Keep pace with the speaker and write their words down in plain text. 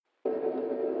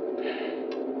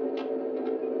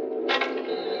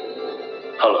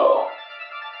Hello.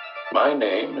 My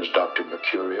name is Dr.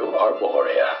 Mercurio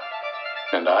Arborea,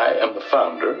 and I am the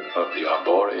founder of the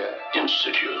Arborea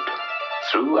Institute.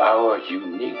 Through our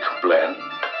unique blend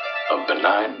of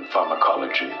benign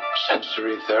pharmacology,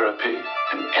 sensory therapy,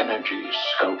 and energy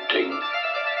sculpting,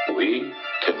 we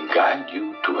can guide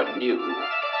you to a new,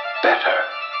 better,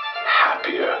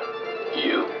 happier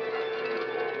you.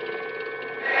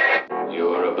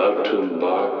 You're about to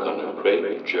embark on a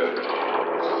great journey.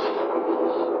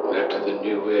 Let the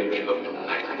new age of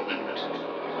enlightenment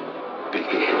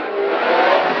begin.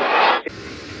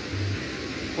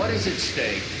 What is at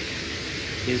stake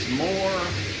is more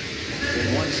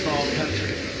than one small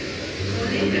country.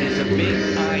 It is a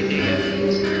big idea,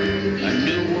 a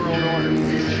new world order.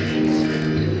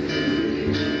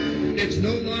 It's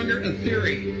no longer a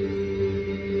theory.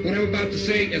 What I'm about to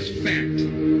say is fact.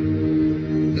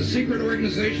 The secret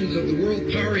organizations of the world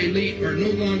power elite are no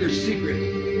longer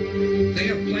secret. They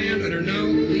have planned and are now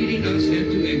leading us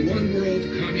into a one-world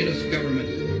communist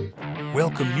government.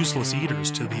 Welcome, useless eaters,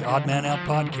 to the Odd Man Out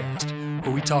podcast,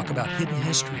 where we talk about hidden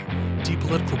history, deep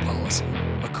political policy,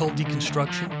 occult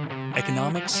deconstruction,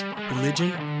 economics,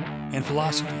 religion, and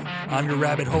philosophy. I'm your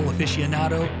rabbit hole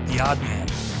aficionado, the Odd Man.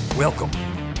 Welcome.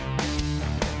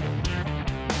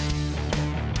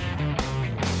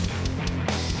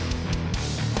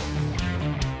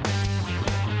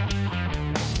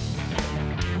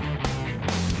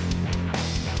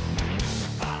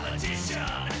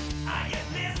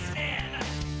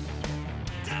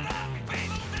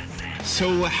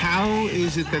 So how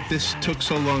is it that this took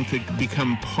so long to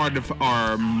become part of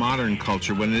our modern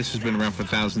culture when this has been around for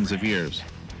thousands of years?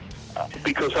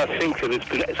 Because I think that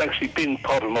it's actually been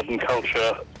part of modern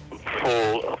culture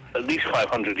for at least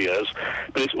 500 years,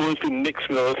 but it's always been mixed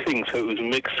with other things. So it was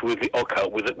mixed with the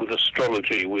occult, with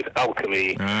astrology, with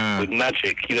alchemy, with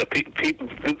magic. You know, people,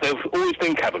 there've always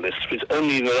been Kabbalists. It's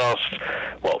only in the last,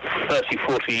 30,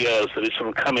 40 years that it's sort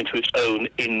of come into its own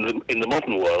in the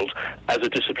modern world as a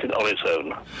discipline on its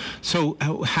own. So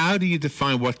how do you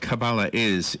define what Kabbalah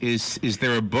is? Is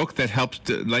there a book that helps,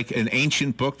 like an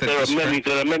ancient book? That There are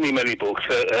many books.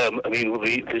 The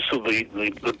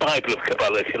Bible of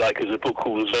Kabbalah, if you like, is a book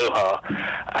called the Zohar,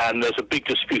 and there's a big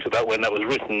dispute about when that was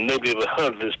written. Nobody ever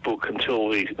heard of this book until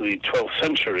the 12th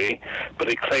century, but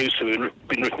it claims to have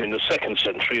been written in the 2nd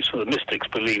century, so the mystics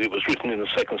believe it was written in the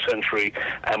 2nd century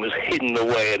and was hidden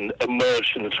away and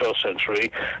emerged in the 12th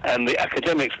century, and the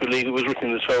academics believe it was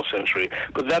written in the 12th century.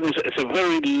 But it's a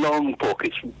very long book.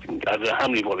 It's, I don't know how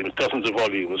many volumes, dozens of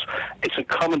volumes. It's a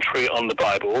commentary on the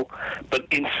Bible, but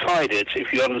inside it,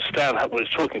 if you understand what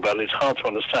it's talking about, it's hard to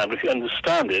understand, but if you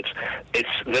understand it,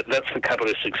 that's the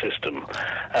Kabbalistic system.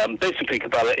 Basically,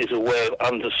 Kabbalah is a way of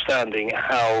understanding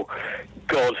how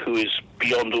God, who is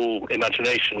beyond all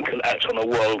imagination, can act on a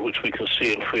world which we can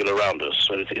see and feel around us.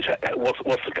 So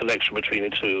what's the connection between the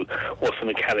two? What's the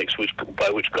mechanics by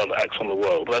which God acts on the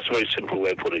world? That's a very simple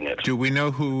way of putting it. Do we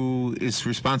know who is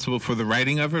responsible for the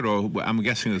writing of it, or I'm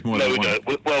guessing there's more than one? No,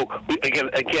 we don't. Well,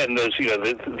 again, there's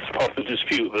it's part of the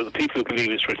dispute. The people who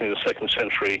believe it's written in the 2nd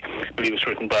century believe it's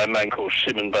written by a man called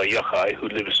Shimon Bar Yochai, who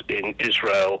lives in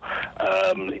Israel.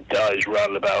 He dies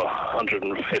around about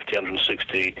 150,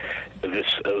 160 of this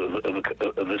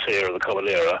era, the Common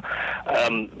Era.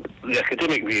 The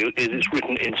academic view is it's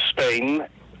written in Spain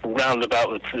round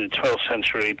about the 12th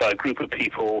century by a group of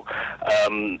people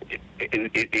in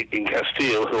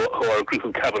Castile who are a group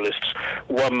of Kabbalists.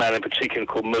 One man in particular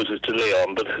called Moses de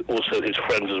Leon, but also his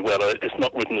friends as well. It's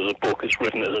not written as a book, it's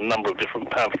written as a number of different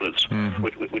pamphlets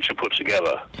which are put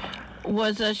together.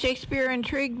 Was Shakespeare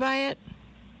intrigued by it?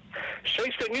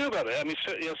 Shakespeare knew about it. I mean,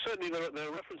 certainly there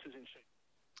are references in Shakespeare.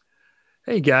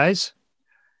 Hey, guys.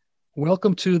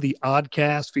 Welcome to the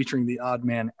Oddcast featuring the Odd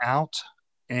Man Out.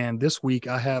 And this week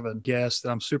I have a guest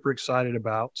that I'm super excited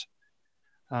about.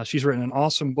 She's written an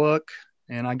awesome book,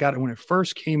 and I got it when it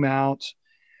first came out,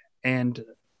 and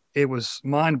it was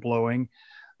mind-blowing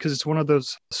because it's one of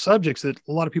those subjects that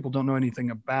a lot of people don't know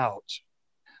anything about.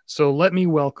 So let me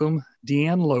welcome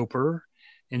DeAnne Loper,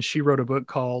 and she wrote a book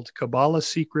called Kabbalah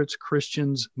Secrets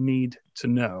Christians Need to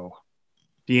Know.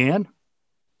 DeAnne?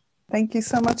 Thank you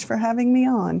so much for having me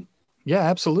on. Yeah,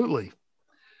 absolutely.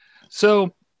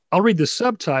 So I'll read the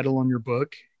subtitle on your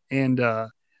book, and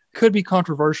could be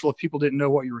controversial if people didn't know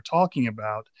what you were talking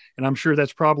about. And I'm sure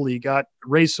that's probably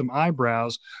raised some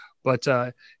eyebrows, but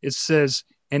it says,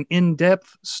 an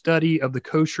in-depth study of the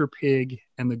kosher pig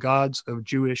and the gods of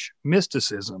Jewish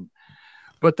mysticism.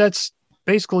 But that's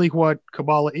basically what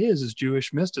Kabbalah is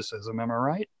Jewish mysticism. Am I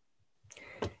right?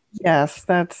 Yes,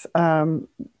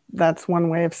 that's one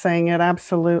way of saying it.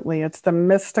 Absolutely. It's the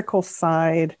mystical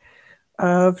side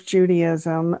of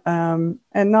Judaism. And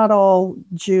not all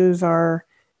Jews are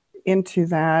into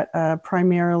that.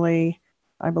 Primarily,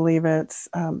 I believe it's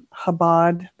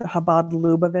Chabad, the Chabad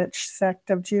Lubavitch sect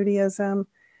of Judaism,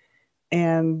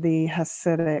 and the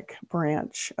Hasidic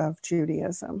branch of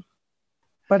Judaism.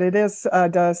 But it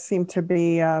does seem to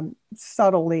be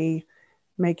subtly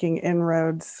making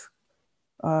inroads,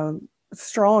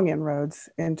 strong inroads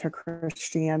into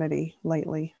Christianity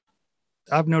lately.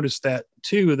 I've noticed that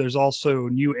too. There's also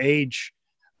New Age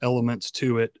elements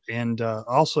to it. And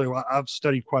also, I've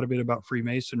studied quite a bit about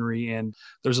Freemasonry, and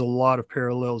there's a lot of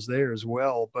parallels there as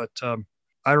well. But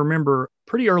I remember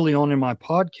pretty early on in my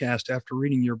podcast, after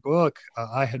reading your book,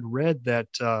 I had read that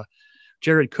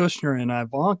Jared Kushner and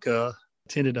Ivanka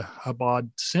attended a Chabad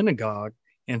synagogue.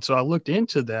 And so I looked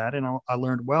into that, and I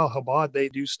learned, well, Chabad, they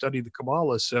do study the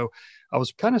Kabbalah. So I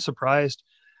was kind of surprised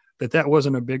that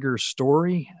wasn't a bigger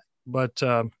story, but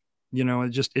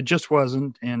it just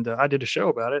wasn't. And I did a show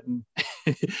about it, and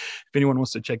if anyone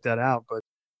wants to check that out. But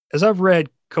as I've read,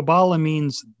 Kabbalah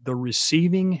means the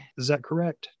receiving. Is that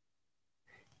correct?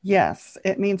 Yes,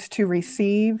 it means to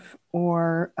receive,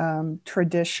 or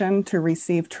tradition, to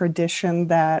receive tradition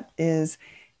that is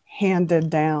handed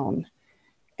down.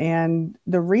 And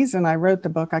the reason I wrote the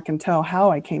book, I can tell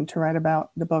how I came to write about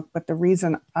the book, but the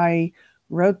reason I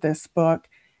wrote this book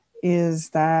is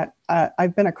that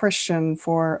I've been a Christian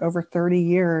for over 30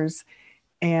 years.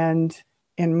 And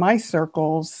in my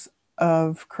circles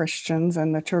of Christians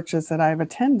and the churches that I've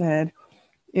attended,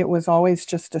 it was always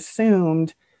just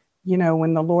assumed,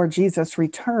 when the Lord Jesus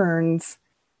returns,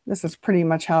 this is pretty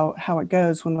much how it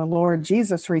goes. When the Lord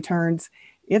Jesus returns,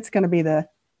 it's going to be the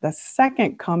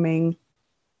second coming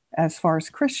as far as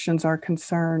Christians are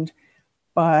concerned,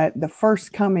 but the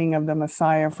first coming of the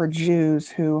Messiah for Jews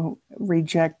who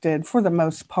rejected, for the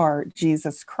most part,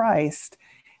 Jesus Christ.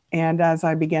 And as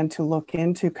I began to look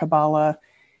into Kabbalah,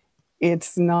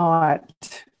 it's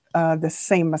not the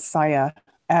same Messiah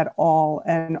at all.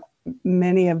 And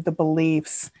many of the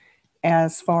beliefs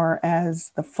as far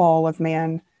as the fall of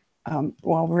man,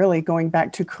 really going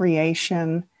back to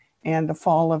creation and the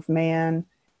fall of man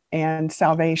and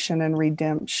salvation and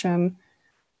redemption,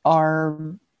 are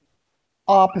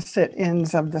opposite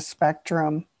ends of the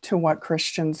spectrum to what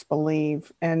Christians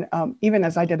believe. And even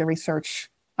as I did the research,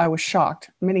 I was shocked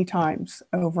many times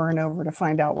over and over to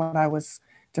find out what I was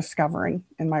discovering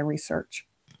in my research.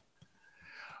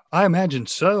 I imagine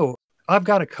so. I've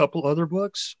got a couple other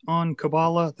books on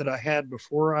Kabbalah that I had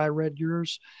before I read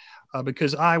yours,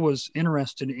 because I was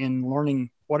interested in learning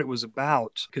what it was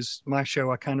about. Because my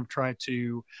show, I kind of try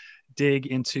to dig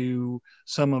into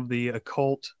some of the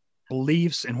occult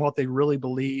beliefs and what they really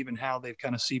believe and how they've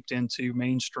kind of seeped into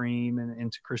mainstream and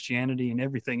into Christianity and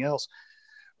everything else.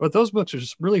 But those books are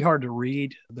just really hard to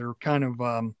read. They're kind of,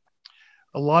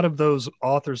 a lot of those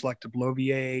authors like to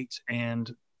bloviate,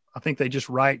 and I think they just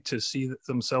write to see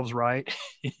themselves right.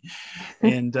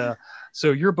 And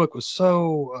so your book was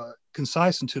so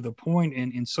concise and to the point,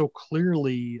 and so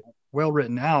clearly well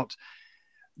written out.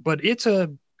 But if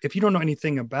you don't know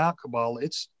anything about Kabbalah,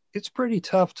 it's pretty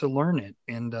tough to learn it.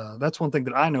 And that's one thing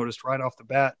that I noticed right off the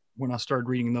bat when I started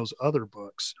reading those other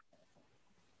books.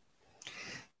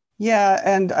 Yeah,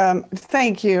 and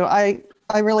thank you. I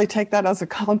really take that as a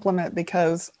compliment,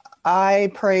 because I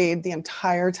prayed the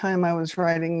entire time I was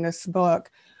writing this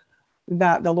book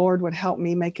that the Lord would help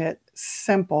me make it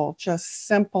simple, just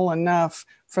simple enough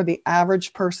for the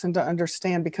average person to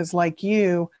understand. Because like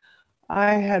you,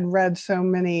 I had read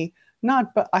I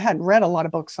hadn't read a lot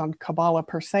of books on Kabbalah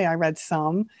per se. I read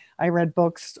some. I read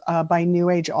books by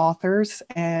New Age authors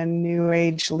and New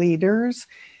Age leaders.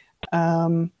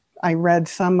 I read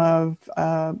some of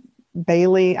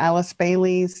Alice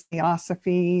Bailey's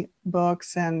Theosophy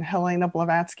books and Helena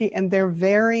Blavatsky, and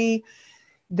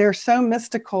they're so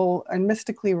mystical and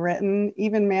mystically written.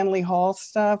 Even Manly Hall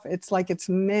stuff, it's like it's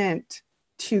meant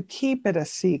to keep it a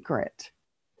secret.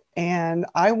 And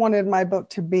I wanted my book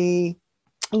to be,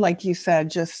 like you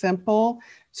said, just simple,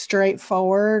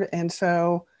 straightforward. And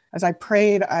so as I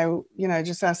prayed, I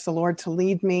just asked the Lord to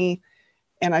lead me.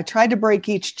 And I tried to break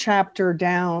each chapter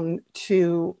down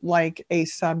to like a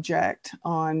subject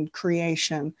on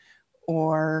creation,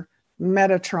 or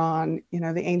Metatron,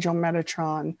 the angel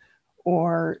Metatron,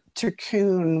 or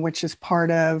Tikkun, which is part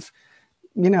of,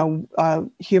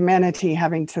 humanity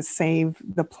having to save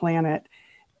the planet.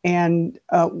 And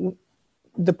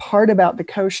the part about the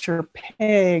kosher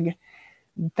pig,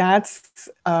 that's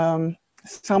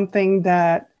something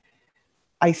that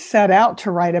I set out to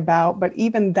write about, but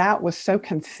even that was so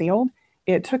concealed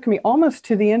it took me almost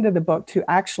to the end of the book to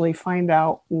actually find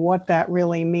out what that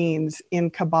really means in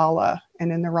Kabbalah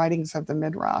and in the writings of the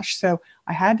Midrash. So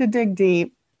I had to dig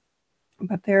deep,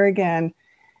 but there again,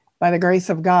 by the grace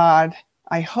of God,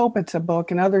 I hope it's a book,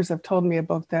 and others have told me a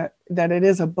book that it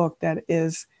is a book that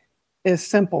is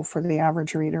simple for the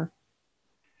average reader.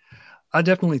 I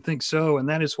definitely think so. And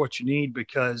that is what you need,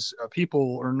 because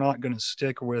people are not going to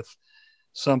stick with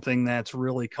something that's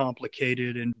really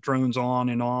complicated and drones on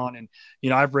and on. And,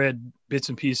 I've read bits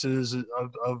and pieces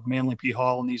of Manly P.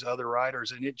 Hall and these other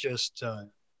writers, and it just,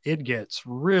 it gets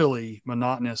really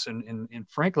monotonous. And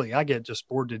frankly, I get just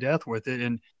bored to death with it.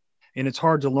 And it's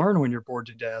hard to learn when you're bored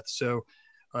to death. So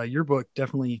your book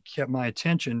definitely kept my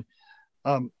attention.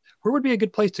 Where would be a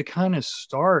good place to kind of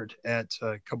start at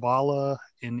Kabbalah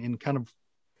in kind of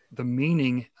the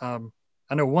meaning?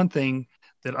 I know one thing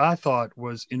that I thought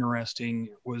was interesting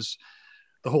was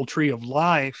the whole tree of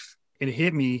life. It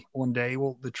hit me one day.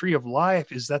 Well, the tree of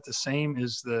life, is that the same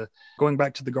as the going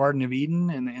back to the Garden of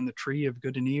Eden and the tree of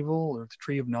good and evil, or the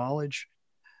tree of knowledge?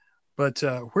 But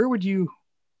where do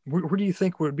you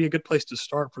think would be a good place to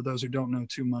start for those who don't know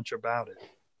too much about it?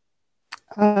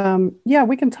 Yeah,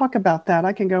 we can talk about that.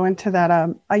 I can go into that.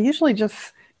 I usually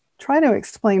just try to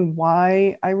explain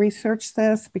why I researched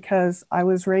this, because I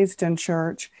was raised in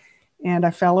church and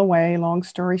I fell away. Long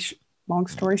story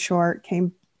short,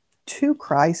 came to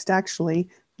Christ, actually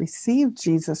received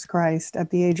Jesus Christ at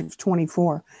the age of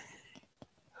 24.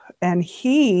 And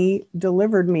he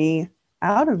delivered me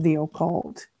out of the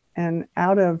occult and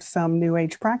out of some New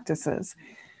Age practices.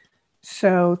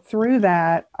 So through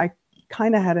that, I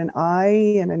kind of had an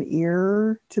eye and an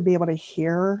ear to be able to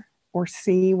hear or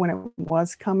see when it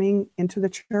was coming into the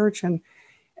church and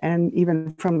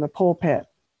even from the pulpit.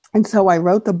 And so I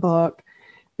wrote the book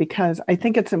because I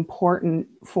think it's important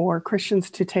for Christians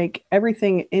to take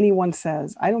everything anyone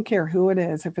says. I don't care who it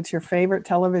is, if it's your favorite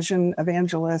television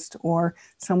evangelist or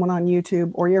someone on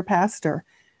YouTube or your pastor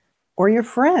or your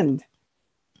friend.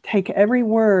 Take every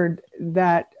word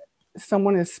that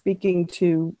someone is speaking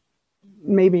to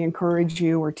maybe encourage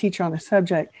you or teach on a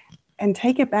subject and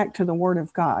take it back to the Word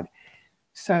of God.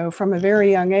 So from a very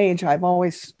young age, I've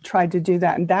always tried to do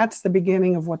that. And that's the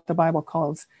beginning of what the Bible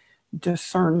calls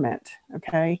discernment.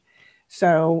 Okay.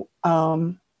 So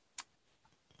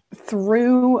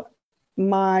through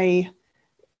my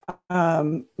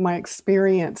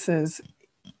experiences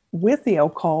with the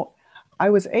occult, I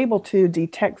was able to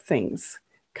detect things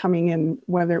coming in,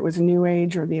 whether it was New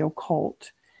Age or the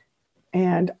occult.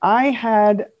 And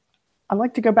I'd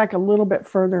like to go back a little bit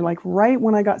further, like right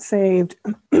when I got saved,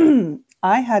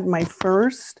 I had my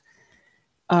first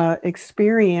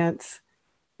experience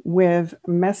with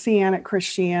Messianic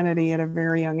Christianity at a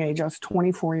very young age. I was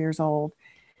 24 years old.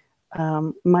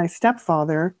 My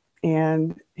stepfather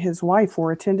and his wife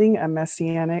were attending a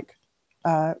Messianic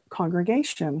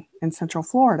congregation in Central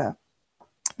Florida.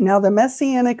 Now, the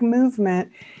Messianic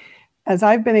movement, as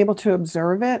I've been able to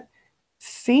observe it,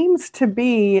 seems to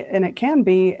be, and it can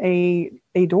be,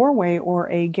 a doorway or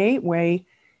a gateway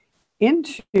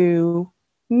into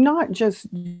not just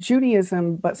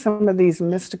Judaism, but some of these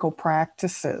mystical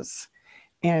practices,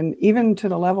 and even to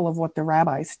the level of what the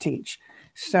rabbis teach.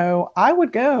 So I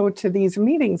would go to these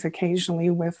meetings occasionally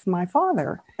with my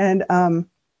father. And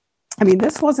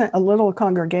this wasn't a little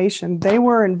congregation. They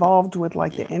were involved with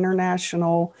like the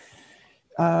International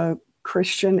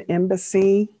Christian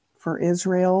Embassy for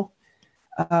Israel.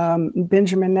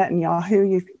 Benjamin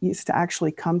Netanyahu used to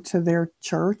actually come to their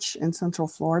church in Central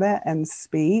Florida and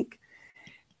speak.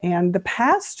 And the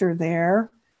pastor there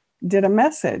did a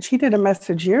message. He did a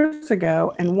message years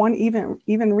ago, and one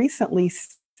even recently,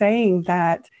 saying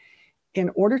that in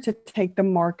order to take the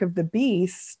mark of the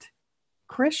beast,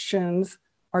 Christians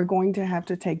are going to have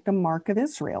to take the mark of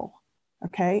Israel.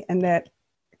 Okay. And that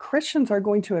Christians are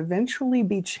going to eventually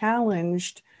be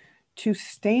challenged to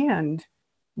stand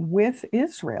with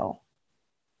Israel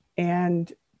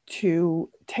and to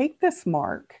take this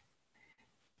mark.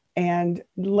 And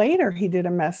later he did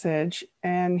a message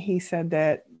and he said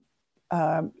that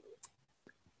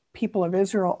people of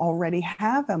Israel already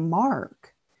have a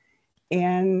mark,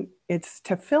 and it's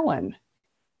tefillin.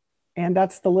 And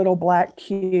that's the little black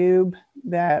cube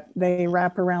that they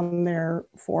wrap around their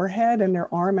forehead and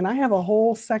their arm. And I have a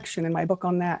whole section in my book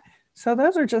on that. So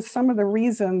those are just some of the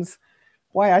reasons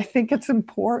why I think it's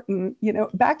important.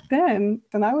 Back then,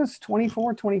 when I was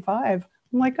 24, 25,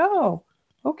 I'm like, oh,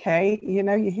 okay,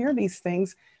 you hear these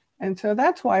things. And so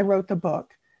that's why I wrote the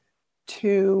book,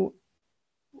 to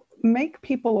make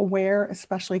people aware,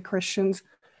 especially Christians,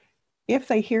 if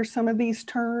they hear some of these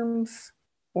terms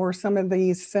or some of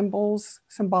these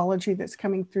symbology that's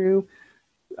coming through,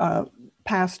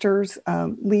 pastors,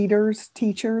 leaders,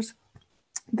 teachers,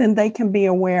 then they can be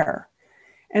aware.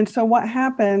 And so what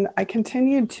happened, I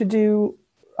continued to do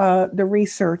the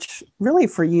research really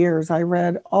for years. I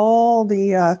read all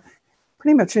the,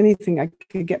 pretty much anything I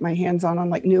could get my hands on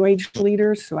like New Age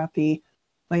leaders throughout the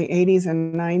late 80s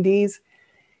and 90s.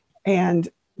 And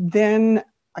then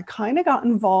I kind of got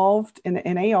involved in the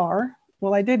NAR.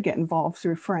 Well, I did get involved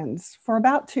through friends for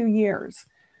about 2 years.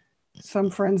 Some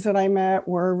friends that I met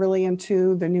were really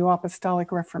into the New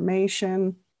Apostolic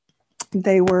Reformation.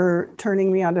 They were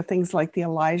turning me on to things like the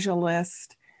Elijah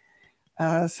List.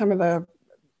 Some of the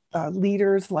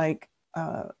leaders like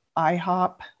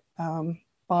IHOP,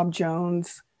 Bob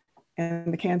Jones,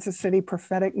 and the Kansas City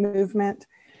Prophetic Movement.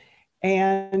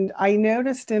 And I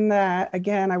noticed in that,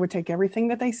 again, I would take everything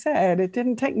that they said. It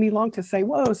didn't take me long to say,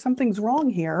 whoa, something's wrong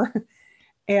here.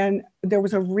 And there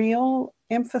was a real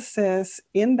emphasis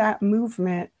in that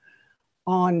movement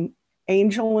on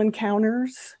angel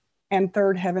encounters and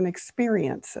third heaven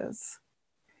experiences,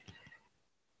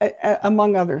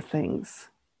 among other things.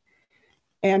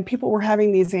 And people were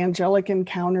having these angelic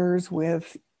encounters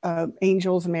with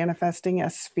angels manifesting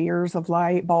as spheres of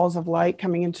light, balls of light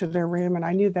coming into their room. And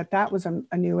I knew that that was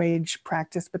a New Age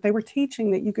practice, but they were teaching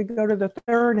that you could go to the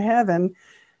third heaven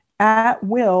at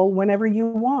will whenever you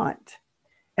want.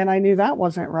 And I knew that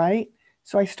wasn't right.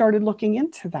 So I started looking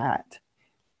into that.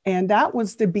 And that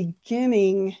was the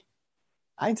beginning.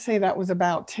 I'd say that was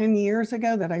about 10 years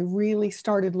ago that I really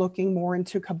started looking more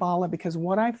into Kabbalah, because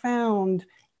what I found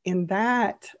in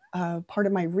that part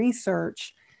of my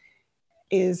research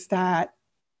is that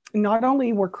not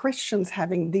only were Christians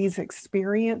having these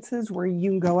experiences where you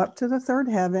can go up to the third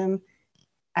heaven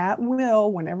at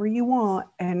will whenever you want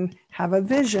and have a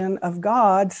vision of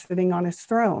God sitting on his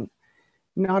throne.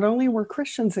 Not only were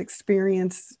Christians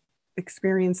experiencing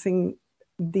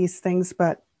these things,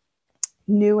 but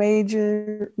New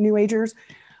Agers,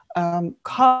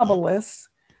 Kabbalists,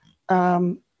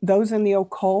 those in the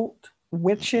occult,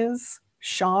 witches,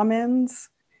 shamans,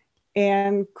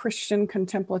 and Christian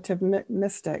contemplative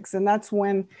mystics. And that's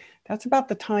about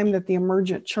the time that the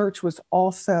emergent church was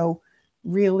also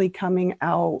really coming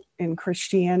out in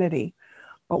Christianity.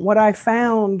 But what I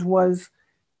found was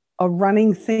a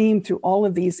running theme through all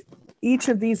of these. Each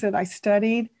of these that I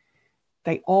studied,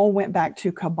 they all went back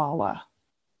to Kabbalah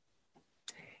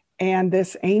and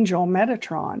this angel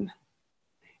Metatron.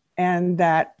 And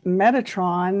that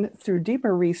Metatron, through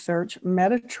deeper research,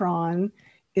 Metatron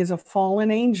is a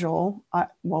fallen angel.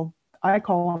 I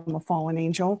call him a fallen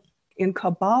angel. In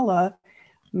Kabbalah,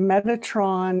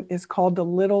 Metatron is called the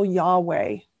little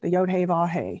Yahweh, the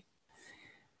Yod-Heh-Vah-Heh.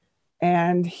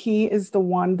 And he is the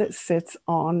one that sits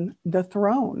on the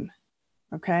throne.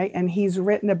 Okay. And he's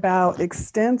written about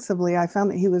extensively. I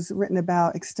found that he was written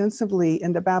about extensively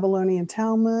in the Babylonian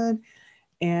Talmud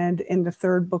and in the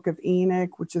third book of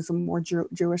Enoch, which is a more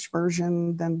Jewish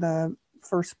version than the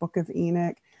first book of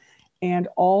Enoch, and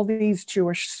all these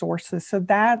Jewish sources. So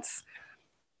that's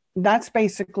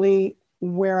basically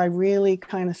where I really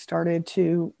kind of started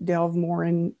to delve more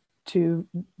into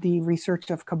the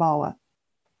research of Kabbalah.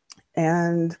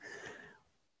 And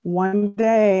one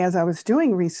day, as I was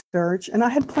doing research, and I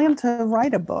had planned to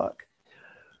write a book,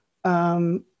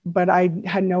 but I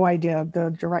had no idea the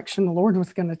direction the Lord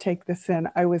was going to take this in.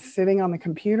 I was sitting on the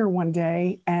computer one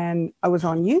day and I was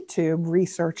on YouTube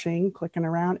researching, clicking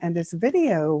around, and this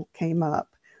video came up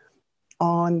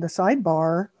on the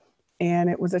sidebar, and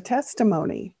it was a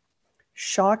testimony,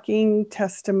 shocking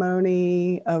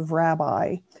testimony of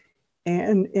Rabbi.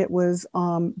 And it was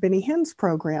Benny Hinn's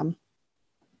program.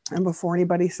 And before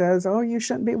anybody says, oh, you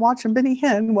shouldn't be watching Benny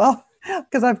Hinn, well,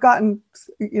 because I've gotten,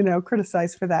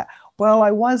 criticized for that. Well,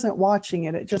 I wasn't watching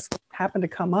it. It just happened to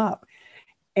come up.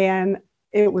 And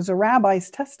it was a rabbi's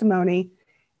testimony.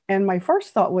 And my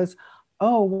first thought was,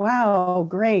 oh, wow,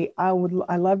 great. I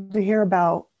love to hear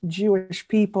about Jewish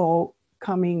people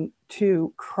coming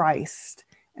to Christ,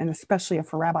 and especially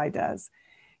if a rabbi does.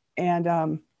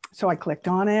 And so I clicked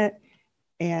on it,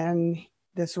 and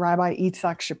this Rabbi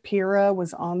Yitzhak Shapira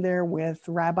was on there with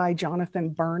Rabbi Jonathan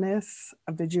Bernis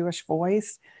of the Jewish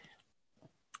Voice.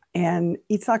 And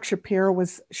Yitzhak Shapira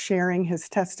was sharing his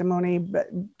testimony, but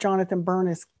Jonathan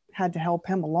Bernis had to help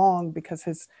him along because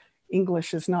his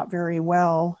English is not very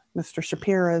well, Mr.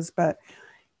 Shapira's, but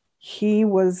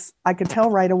I could tell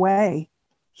right away,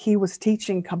 he was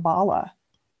teaching Kabbalah.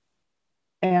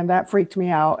 And that freaked me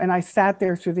out. And I sat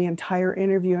there through the entire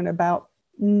interview, and about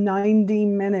 90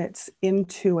 minutes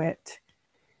into it,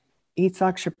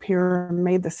 Yitzhak Shapira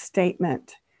made the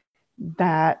statement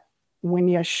that when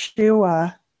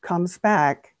Yeshua comes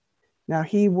back, Now,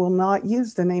 he will not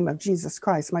use the name of Jesus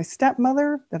Christ. My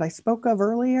stepmother that I spoke of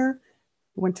earlier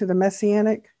went to the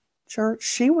Messianic church.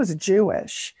 She was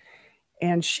Jewish,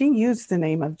 and she used the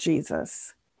name of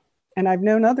Jesus. And I've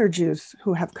known other Jews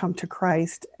who have come to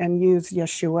Christ and use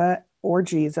Yeshua or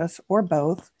Jesus or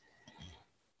both.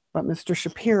 But Mr.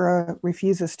 Shapira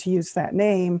refuses to use that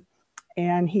name.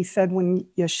 And he said when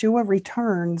Yeshua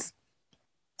returns,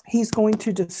 he's going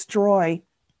to destroy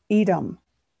Edom.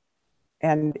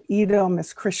 And Edom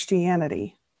is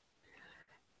Christianity.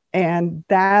 And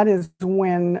that is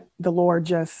when the Lord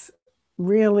just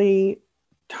really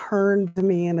turned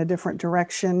me in a different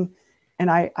direction.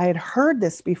 And I had heard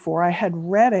this before. I had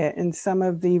read it in some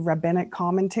of the rabbinic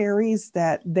commentaries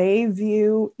that they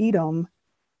view Edom,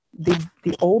 the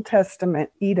Old Testament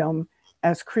Edom,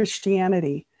 as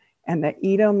Christianity, and that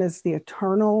Edom is the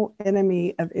eternal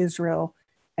enemy of Israel,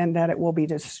 and that it will be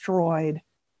destroyed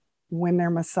when their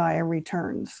Messiah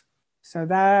returns. So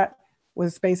that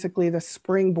was basically the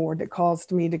springboard that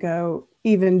caused me to go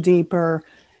even deeper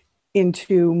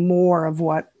into more of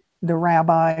what the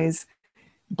rabbis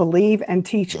believe and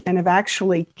teach, and have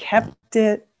actually kept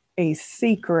it a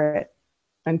secret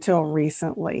until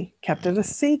recently. Kept it a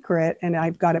secret, and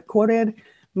I've got it quoted.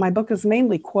 My book is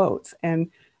mainly quotes,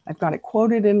 and I've got it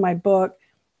quoted in my book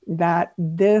that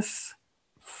this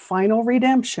final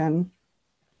redemption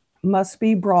must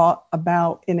be brought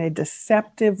about in a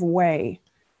deceptive way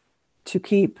to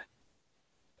keep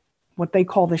what they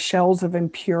call the shells of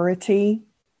impurity,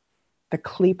 the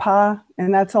klipa,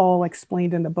 and that's all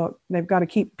explained in the book. They've got to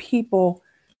keep people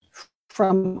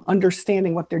from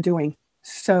understanding what they're doing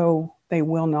so they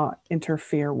will not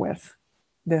interfere with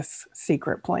this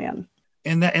secret plan.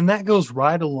 And that goes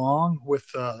right along with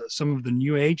some of the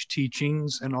New Age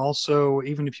teachings, and also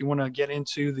even if you want to get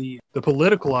into the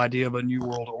political idea of a new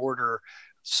world order,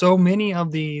 so many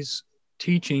of these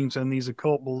teachings and these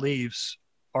occult beliefs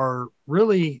are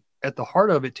really at the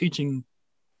heart of it teaching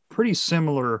pretty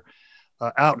similar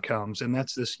outcomes, and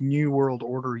that's this new world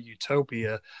order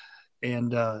utopia.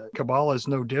 And Kabbalah is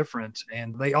no different,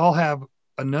 and they all have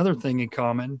another thing in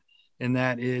common, and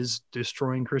that is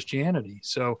destroying Christianity.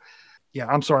 So yeah,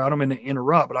 I'm sorry, I don't mean to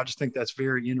interrupt, but I just think that's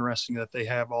very interesting that they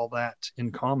have all that in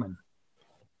common.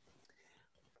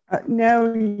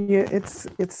 No,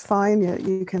 it's fine.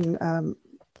 You can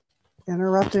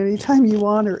interrupt anytime you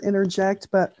want or interject.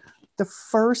 But the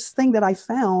first thing that I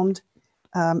found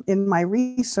in my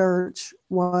research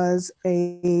was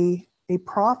a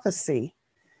prophecy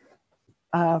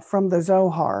from the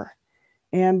Zohar.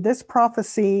 And this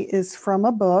prophecy is from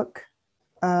a book.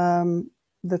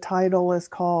 The title is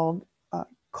called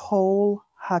Kol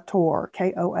Hator,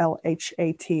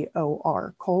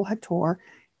 Kolhator, Kol Hator,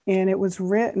 and it was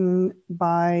written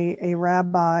by a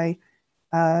rabbi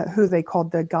who they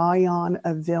called the Gaon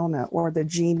of Vilna, or the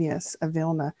genius of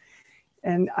Vilna.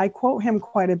 And I quote him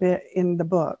quite a bit in the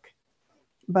book.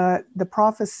 But the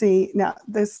prophecy, now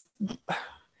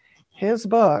his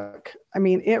book, I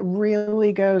mean, it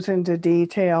really goes into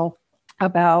detail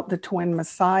about the twin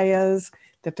messiahs,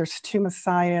 that there's two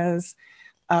messiahs.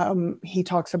 He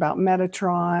talks about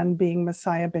Metatron being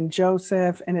Messiah ben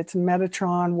Joseph, and it's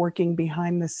Metatron working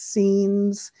behind the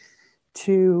scenes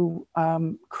to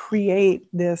create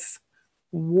this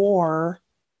war,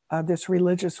 this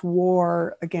religious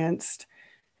war against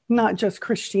not just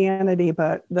Christianity,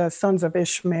 but the sons of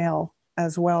Ishmael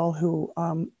as well, who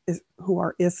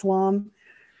are Islam.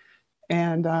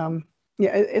 And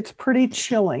yeah, it's pretty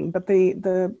chilling, but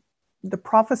the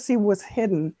prophecy was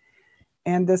hidden.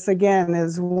 And this, again,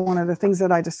 is one of the things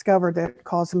that I discovered that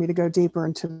caused me to go deeper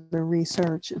into the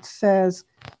research. It says,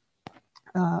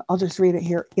 I'll just read it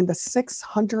here. In the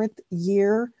 600th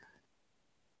year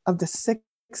of the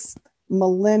 6th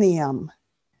millennium,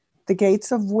 the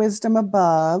gates of wisdom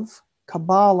above,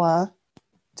 Kabbalah,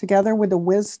 together with the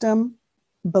wisdom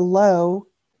below,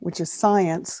 which is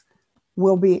science,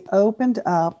 will be opened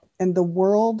up, and the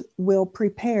world will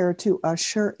prepare to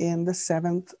usher in the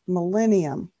 7th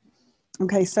millennium.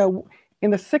 Okay, so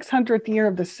in the 600th year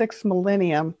of the 6th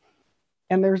millennium,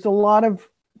 and there's a lot of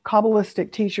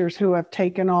Kabbalistic teachers who have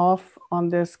taken off on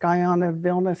this Gaon of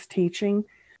Vilna's teaching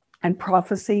and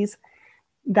prophecies.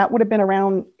 That would have been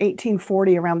around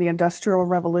 1840, around the Industrial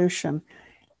Revolution.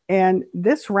 And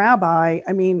this rabbi,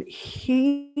 I mean,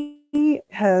 he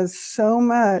has so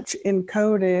much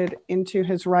encoded into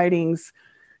his writings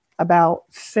about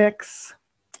 6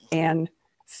 and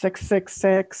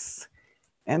 666,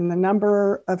 and the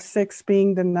number of 6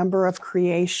 being the number of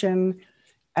creation,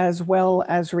 as well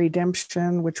as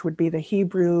redemption, which would be the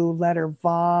Hebrew letter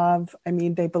Vav. I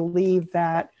mean, they believe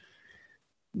that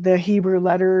The Hebrew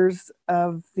letters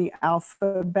of the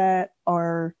alphabet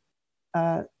are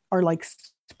like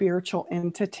spiritual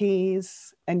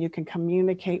entities, and you can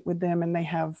communicate with them, and they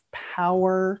have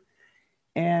power,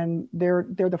 and they're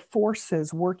the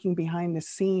forces working behind the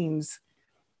scenes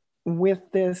with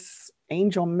this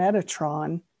angel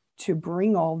Metatron to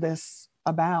bring all this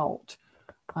about.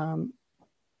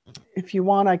 If you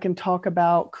want, I can talk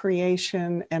about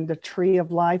creation and the tree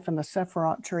of life and the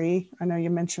Sephiroth tree. I know you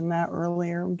mentioned that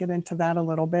earlier. We'll get into that a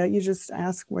little bit. You just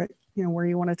ask where you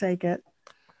want to take it.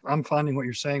 I'm finding what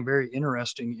you're saying very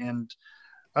interesting. And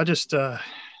I just,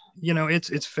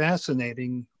 it's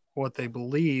fascinating what they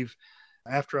believe.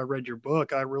 After I read your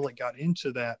book, I really got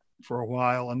into that for a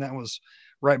while. And that was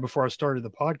right before I started the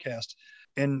podcast.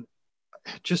 And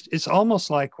just, it's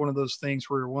almost like one of those things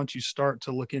where once you start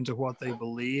to look into what they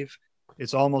believe,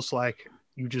 it's almost like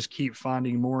you just keep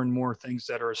finding more and more things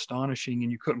that are astonishing,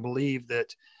 and you couldn't believe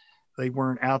that they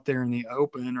weren't out there in the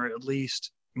open, or at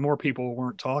least more people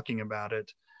weren't talking about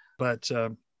it. But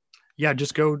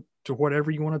just go to whatever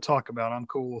you want to talk about. I'm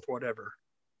cool with whatever.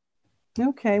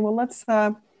 Okay, well, let's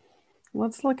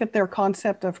look at their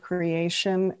concept of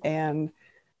creation and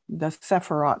the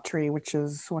Sephiroth tree, which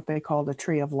is what they call the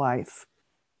tree of life.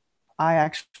 I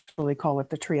actually call it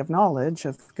the tree of knowledge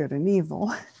of good and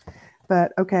evil.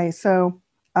 But okay, so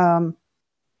in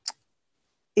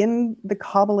the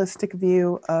Kabbalistic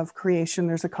view of creation,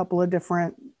 there's a couple of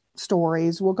different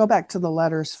stories. We'll go back to the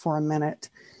letters for a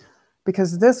minute,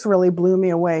 because this really blew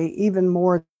me away even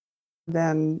more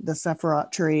than the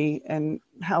Sephiroth tree and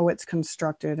how it's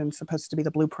constructed and supposed to be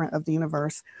the blueprint of the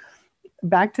universe.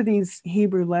 Back to these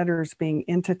Hebrew letters being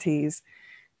entities.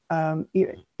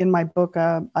 In my book,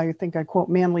 I think I quote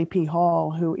Manly P.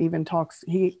 Hall, who even talks,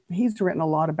 he's written a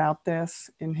lot about this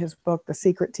in his book, The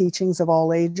Secret Teachings of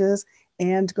All Ages,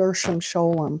 and Gershom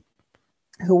Scholem,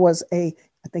 who was I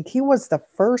think he was the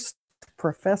first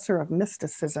professor of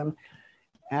mysticism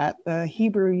at the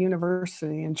Hebrew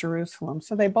University in Jerusalem.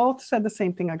 So they both said the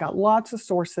same thing. I got lots of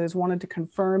sources, wanted to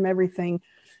confirm everything.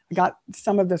 I got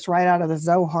some of this right out of the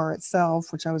Zohar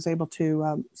itself, which I was able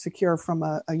to secure from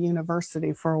a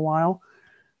university for a while.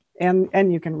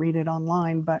 And you can read it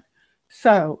online. But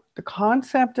so the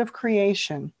concept of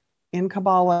creation in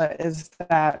Kabbalah is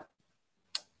that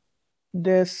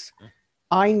this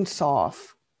Ein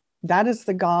Sof, that is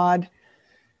the God,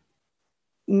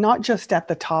 not just at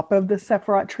the top of the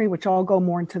Sephiroth tree, which I'll go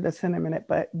more into this in a minute,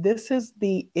 but this is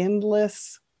the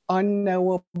endless,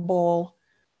 unknowable,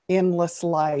 endless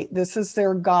light. This is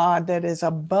their God that is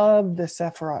above the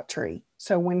Sephiroth tree.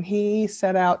 So when he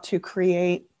set out to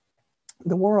create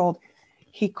the world,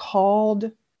 he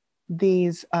called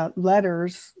these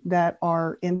letters that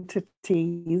are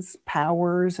entities,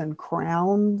 powers, and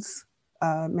crowns.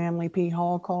 Manly P.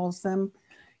 Hall calls them.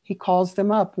 He calls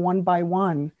them up one by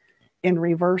one in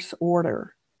reverse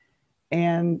order.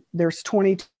 And there's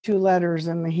 22 letters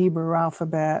in the Hebrew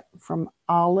alphabet from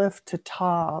Aleph to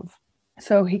Tav.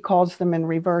 So he calls them in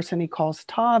reverse, and he calls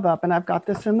Tav up. And I've got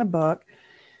this in the book.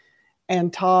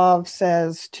 And Tav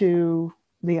says to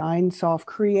the Ein Sof,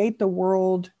 create the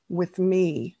world with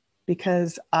me,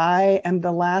 because I am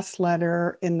the last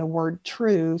letter in the word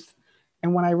truth.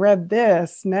 And when I read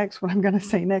this next, what I'm going to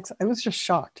say next, I was just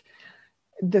shocked.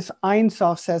 This Ein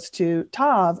Sof says to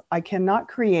Tav, I cannot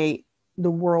create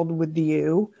the world with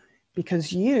you,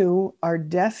 because you are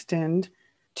destined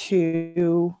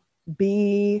to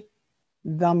be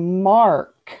the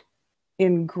mark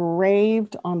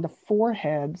engraved on the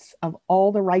foreheads of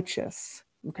all the righteous.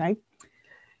 Okay.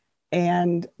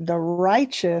 And the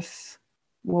righteous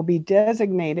will be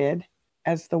designated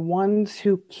as the ones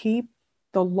who keep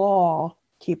the law,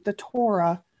 keep the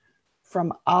Torah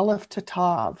from Aleph to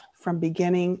Tav, from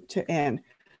beginning to end.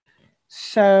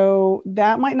 So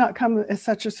that might not come as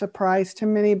such a surprise to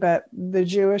many, but the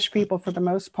Jewish people, for the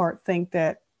most part, think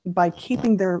that by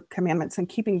keeping their commandments and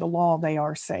keeping the law, they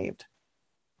are saved.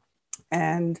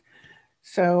 And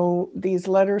so these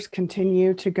letters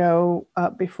continue to go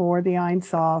up before the Ein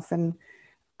Sof, and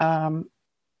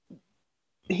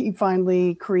he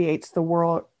finally creates the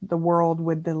world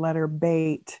with the letter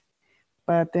Beit,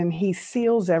 but then he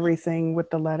seals everything with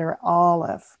the letter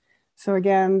Aleph. So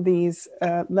again, these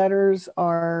letters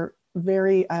are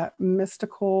very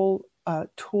mystical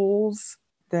tools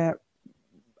that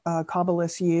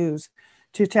Kabbalists use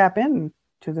to tap into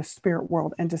the spirit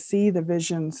world and to see the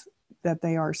visions that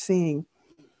they are seeing.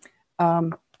 So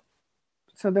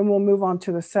then we'll move on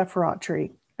to the Sephiroth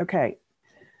tree. Okay,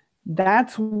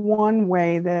 that's one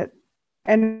way that,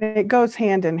 and it goes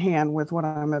hand in hand with what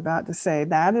I'm about to say.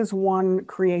 That is one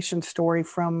creation story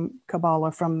from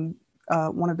Kabbalah, from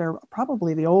one of their,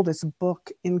 probably the oldest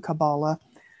book in Kabbalah,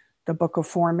 the book of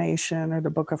formation or the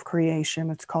book of creation.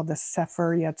 It's called the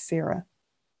Sefer Yetzirah.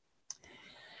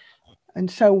 And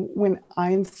so when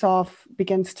Ein Sof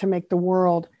begins to make the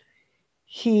world,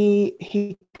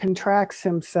 he contracts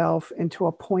himself into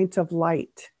a point of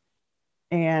light.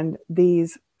 And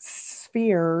these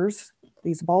spheres,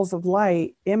 these balls of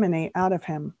light, emanate out of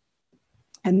him.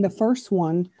 And the first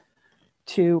one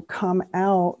to come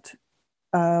out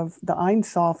of the Ein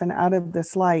Sof and out of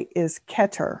this light is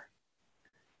Keter.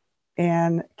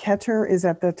 And Keter is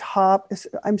at the top.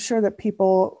 I'm sure that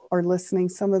people are listening.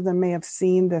 Some of them may have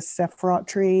seen this Sephirot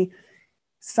tree.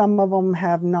 Some of them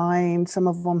have 9, some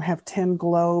of them have 10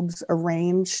 globes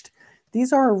arranged.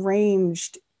 These are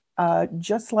arranged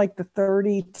just like the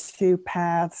 32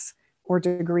 paths or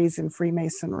degrees in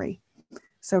Freemasonry.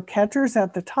 So Keter's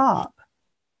at the top.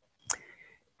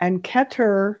 And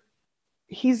Keter,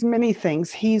 he's many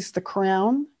things. He's the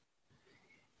crown.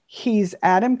 He's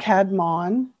Adam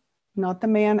Kadmon, not the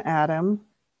man Adam,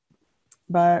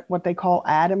 but what they call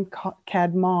Adam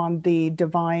Kadmon, the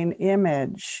divine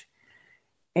image.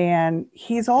 And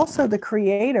he's also the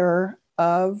creator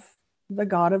of the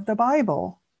God of the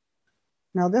Bible.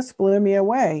 Now, this blew me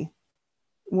away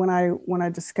when I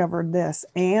discovered this.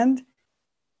 And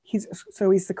he's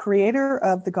the creator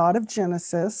of the God of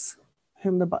Genesis,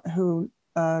 who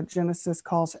Genesis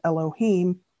calls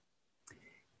Elohim,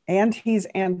 and he's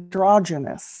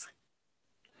androgynous.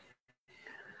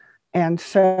 And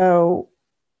so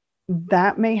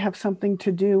that may have something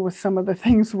to do with some of the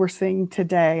things we're seeing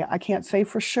today. I can't say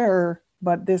for sure,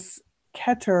 but this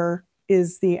Keter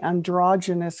is the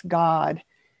androgynous God.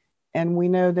 And we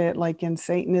know that, like in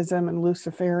Satanism and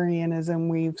Luciferianism,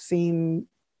 we've seen,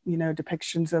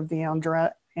 depictions of the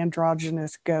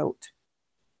androgynous goat.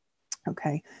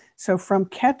 Okay, so from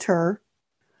Keter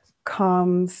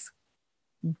comes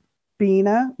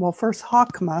Bina. Well, first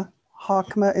Hakma.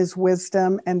 Hakma is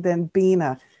wisdom, and then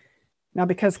Bina. Now,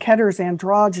 because Keter is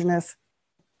androgynous,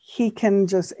 he can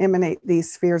just emanate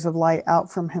these spheres of light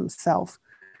out from himself.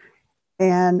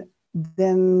 And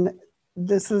then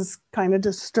this is kind of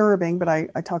disturbing, but I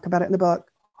talk about it in the book.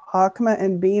 Hakma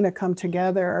and Bina come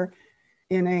together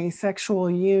in a sexual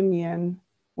union,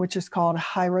 which is called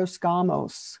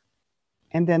hierosgamos.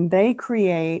 And then they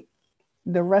create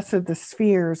the rest of the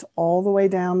spheres all the way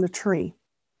down the tree.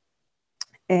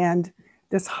 And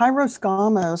this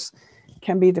hierosgamos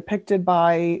can be depicted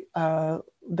by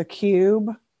the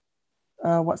cube,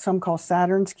 what some call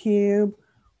Saturn's cube,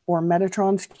 or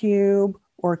Metatron's cube,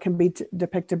 or it can be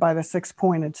depicted by the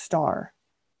 6-pointed star.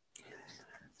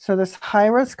 So this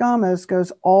hierosgamos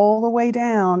goes all the way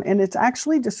down, and it's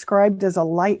actually described as a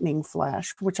lightning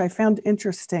flash, which I found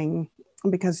interesting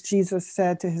because Jesus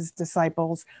said to his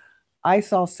disciples, I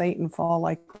saw Satan fall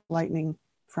like lightning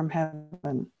from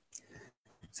heaven.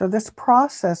 So this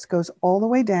process goes all the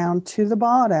way down to the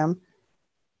bottom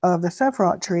of the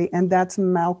Sephirot tree, and that's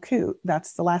Malkut.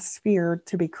 That's the last sphere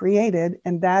to be created,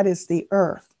 and that is the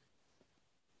earth.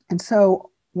 And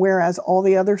so, whereas all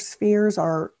the other spheres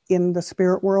are in the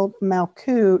spirit world,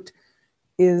 Malkut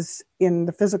is in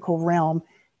the physical realm,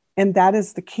 and that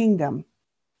is the kingdom,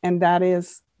 and that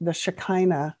is the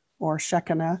Shekinah or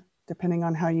Shekinah, depending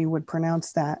on how you would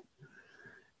pronounce that.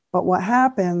 But what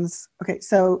happens, okay,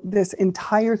 so this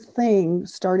entire thing,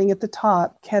 starting at the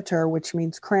top, Keter, which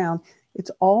means crown, it's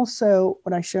also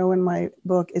what I show in my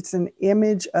book. It's an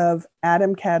image of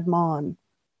Adam Kadmon,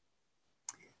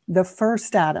 the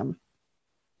first Adam.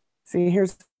 See,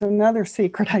 here's another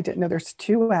secret I didn't know. There's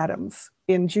 2 Adams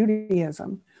in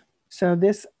Judaism. So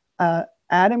this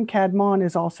Adam Kadmon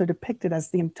is also depicted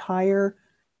as the entire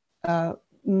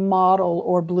model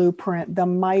or blueprint, the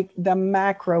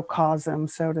macrocosm,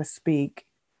 so to speak.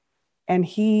 And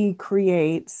he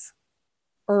creates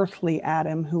earthly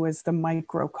Adam, who is the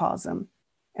microcosm.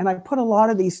 And I put a lot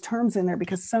of these terms in there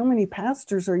because so many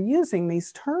pastors are using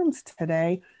these terms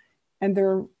today, and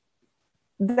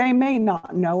they may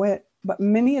not know it, but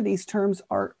many of these terms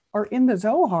are in the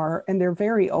Zohar, and they're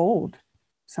very old,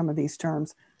 some of these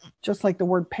terms, just like the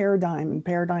word paradigm and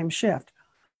paradigm shift.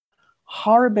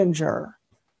 Harbinger,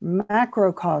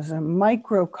 macrocosm,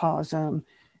 microcosm,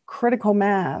 critical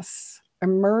mass,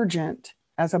 emergent,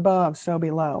 as above, so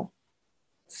below.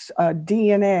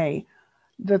 DNA,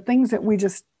 the things that we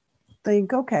just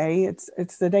think, okay,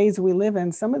 it's the days we live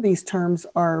in. Some of these terms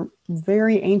are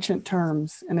very ancient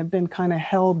terms and have been kind of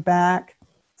held back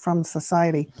from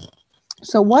society.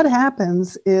 So what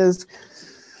happens is,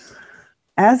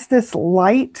 as this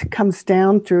light comes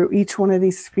down through each one of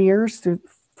these spheres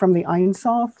from the Ein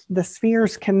Sof, the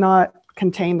spheres cannot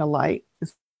contain the light,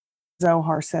 as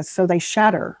Zohar says, so they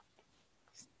shatter.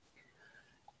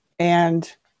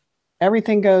 and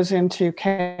everything goes into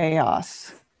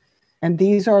chaos. And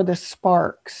these are the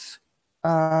sparks.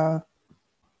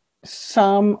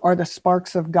 Some are the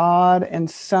sparks of God, and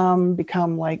some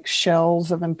become like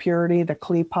shells of impurity, the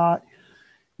kleepot.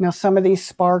 Now, some of these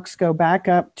sparks go back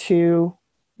up to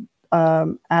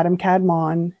Adam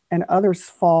Kadmon, and others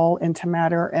fall into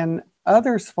matter, and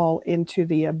others fall into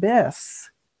the abyss.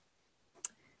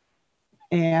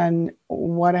 And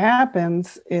what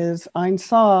happens is Ein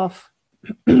Sof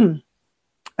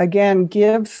again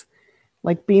gives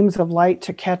like beams of light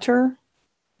to Keter,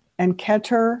 and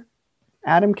Keter,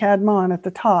 Adam Kadmon at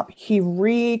the top, he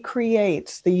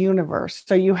recreates the universe.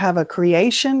 So you have a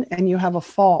creation and you have a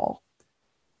fall.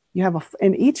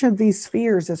 And each of these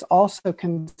spheres is also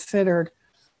considered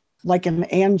like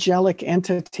an angelic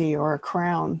entity or a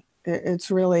crown.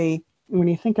 It's really, when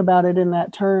you think about it in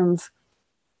that terms,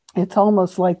 it's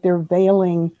almost like they're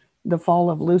veiling the fall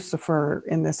of Lucifer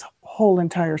in this whole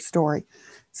entire story.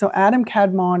 So Adam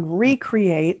Kadmon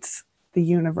recreates the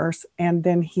universe, and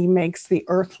then he makes the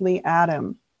earthly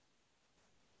Adam.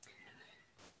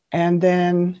 And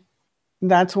then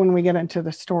that's when we get into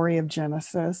the story of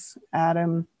Genesis.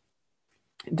 Adam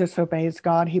disobeys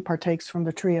God. He partakes from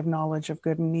the tree of knowledge of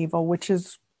good and evil, which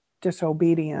is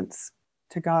disobedience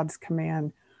to God's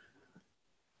command.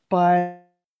 But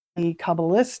the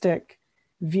Kabbalistic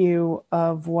view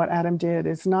of what Adam did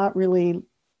is not really,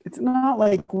 it's not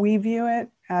like we view it.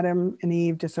 Adam and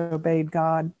Eve disobeyed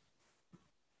God,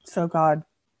 so God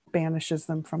banishes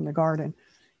them from the garden.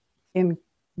 In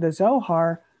the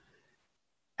Zohar,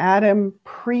 Adam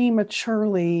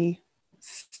prematurely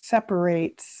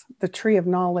separates the tree of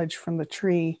knowledge from the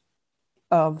tree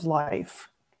of life.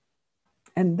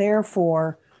 And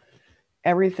therefore,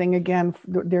 everything again,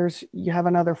 you have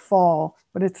another fall,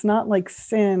 but it's not like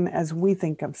sin as we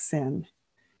think of sin.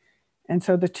 And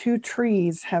so the two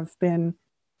trees have been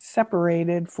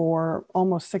separated for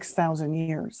almost 6,000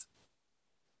 years.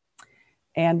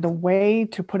 And the way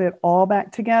to put it all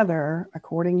back together,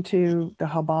 according to the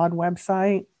Chabad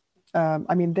website,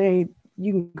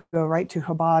 you can go right to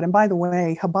Chabad. And by the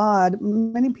way, Chabad,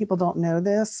 many people don't know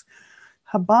this.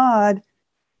 Chabad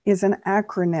is an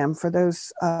acronym for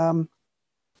those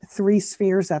three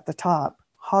spheres at the top: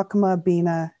 Chokmah,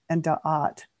 Bina, and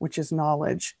Da'at, which is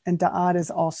knowledge. And Da'at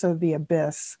is also the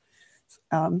abyss.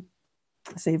 So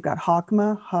you've got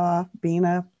Chokmah, Ha,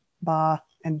 Bina, Ba,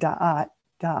 and Da'at,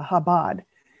 Chabad.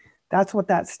 That's what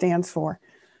that stands for.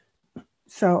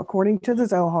 So according to the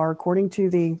Zohar, according to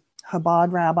the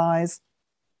Chabad rabbis,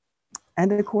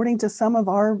 and according to some of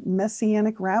our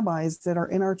Messianic rabbis that are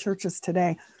in our churches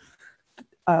today,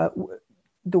 the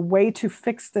way to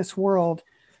fix this world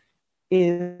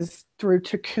is through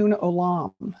Tikkun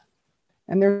Olam.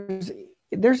 And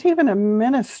there's even a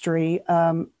ministry,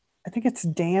 I think it's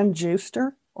Dan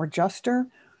Juster or Juster.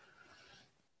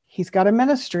 He's got a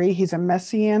ministry. He's a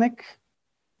Messianic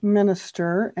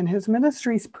minister, and his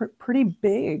ministry is pretty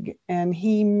big. And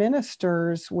he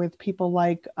ministers with people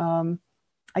like,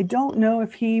 I don't know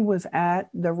if he was at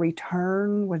the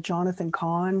Return with Jonathan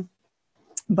Cahn,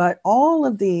 but all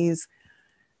of these,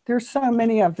 there's so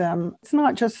many of them. It's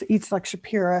not just Yitzhak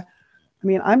Shapira. I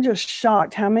mean, I'm just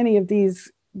shocked how many of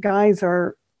these guys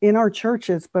are in our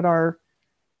churches, but are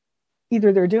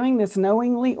either they're doing this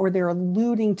knowingly or they're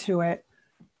alluding to it,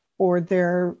 or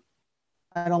they're,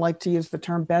 I don't like to use the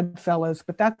term bedfellows,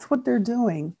 but that's what they're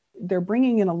doing. They're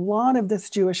bringing in a lot of this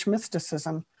Jewish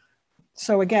mysticism.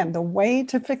 So again, the way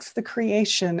to fix the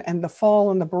creation and the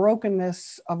fall and the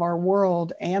brokenness of our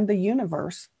world and the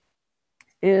universe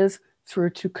is through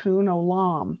Tikkun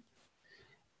Olam.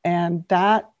 And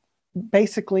that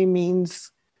basically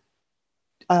means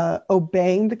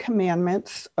obeying the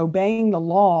commandments, obeying the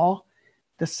law,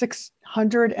 the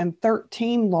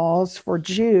 613 laws for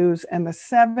Jews and the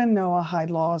 7 Noahide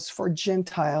laws for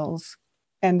Gentiles,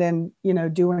 and then,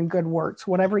 doing good works.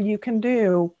 Whatever you can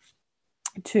do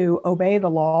to obey the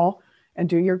law and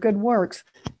do your good works,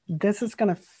 this is going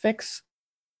to fix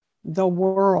the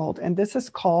world. And this is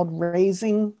called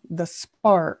raising the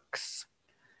sparks.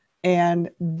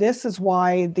 And this is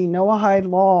why the Noahide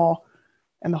law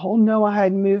and the whole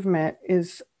Noahide movement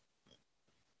is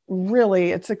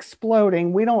really, it's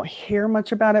exploding. We don't hear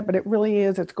much about it, but it really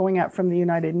is. It's going out from the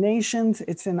United Nations.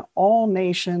 It's in all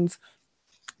nations.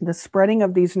 The spreading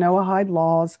of these Noahide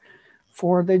laws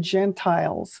for the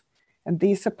Gentiles. And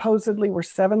these supposedly were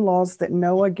 7 laws that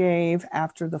Noah gave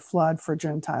after the flood for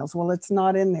Gentiles. Well, it's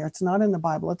not in there. It's not in the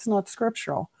Bible. It's not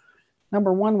scriptural.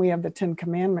 Number 1, we have the 10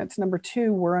 Commandments. Number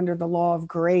 2, we're under the law of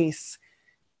grace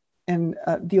and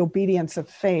the obedience of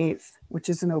faith, which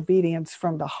is an obedience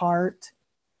from the heart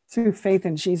through faith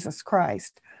in Jesus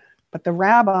Christ. But the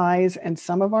rabbis and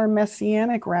some of our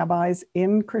messianic rabbis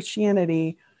in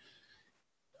Christianity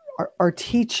are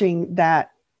teaching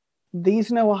that these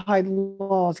Noahide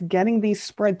laws, getting these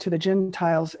spread to the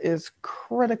Gentiles, is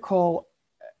critical.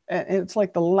 It's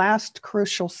like the last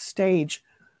crucial stage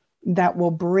that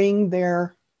will bring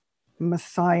their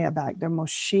Messiah back, their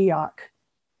Moshiach.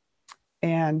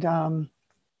 And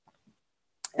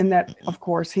that, of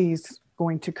course, he's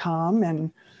going to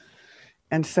come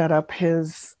and set up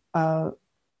his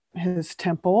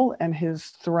temple and his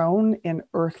throne in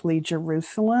earthly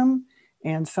Jerusalem.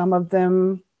 And some of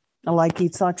them, like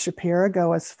Yitzhak Shapira,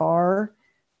 go as far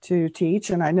to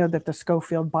teach, and I know that the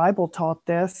Schofield Bible taught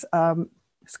this.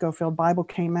 Schofield Bible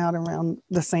came out around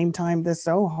the same time this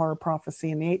Zohar prophecy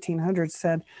in the 1800s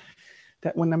said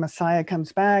that when the Messiah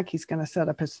comes back, he's going to set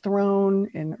up his throne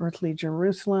in earthly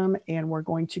Jerusalem, and we're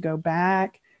going to go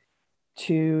back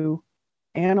to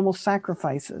animal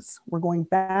sacrifices. We're going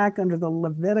back under the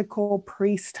Levitical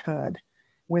priesthood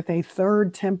with a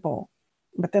third temple.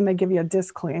 But then they give you a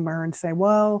disclaimer and say,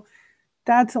 well,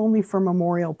 that's only for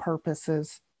memorial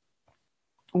purposes.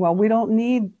 Well, we don't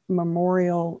need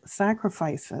memorial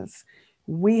sacrifices.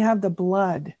 We have the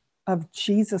blood of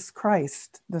Jesus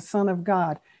Christ, the Son of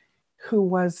God, who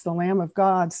was the Lamb of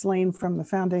God slain from the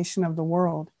foundation of the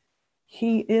world.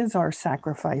 He is our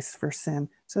sacrifice for sin.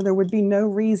 So there would be no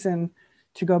reason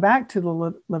to go back to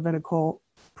the Levitical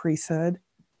priesthood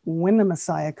when the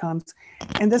Messiah comes.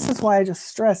 And this is why I just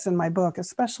stress in my book,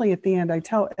 especially at the end, I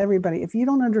tell everybody, if you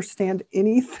don't understand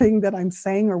anything that I'm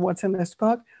saying or what's in this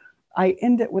book, I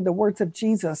end it with the words of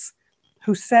Jesus,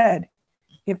 who said,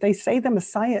 if they say the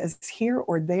Messiah is here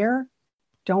or there,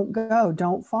 don't go,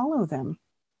 don't follow them.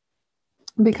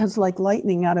 Because like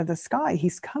lightning out of the sky,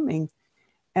 he's coming.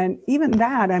 And even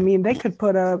that, I mean, they could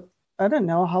put a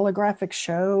holographic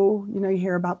show, you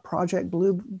hear about Project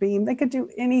Blue Beam. They could do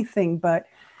anything, but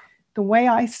the way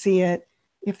I see it,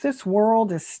 if this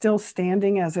world is still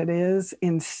standing as it is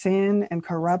in sin and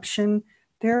corruption,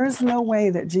 there is no way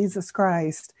that Jesus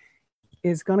Christ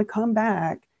is going to come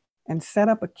back and set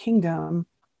up a kingdom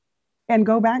and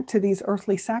go back to these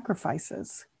earthly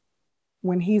sacrifices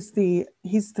when he's the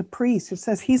priest. It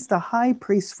says he's the high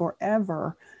priest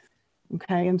forever.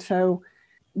 Okay. And so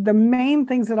the main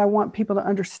things that I want people to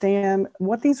understand,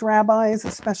 what these rabbis,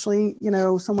 especially,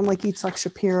 someone like Yitzhak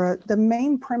Shapira, the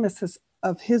main premises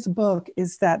of his book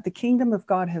is that the kingdom of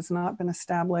God has not been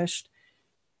established,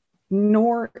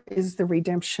 nor is the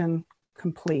redemption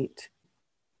complete.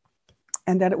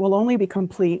 And that it will only be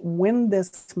complete when this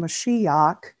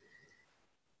Mashiach,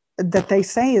 that they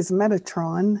say is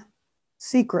Metatron,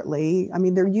 secretly, I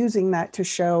mean, they're using that to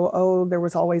show, there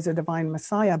was always a divine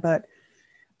Messiah, but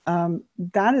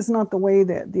that is not the way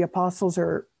that the apostles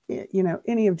or,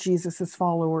 any of Jesus's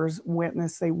followers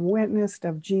witnessed. They witnessed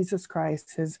of Jesus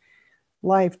Christ, his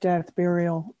life, death,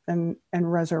 burial, and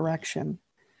resurrection.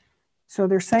 So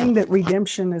they're saying that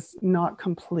redemption is not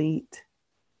complete,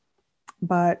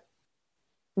 but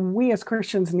we as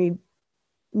Christians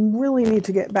really need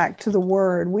to get back to the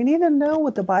word. We need to know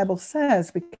what the Bible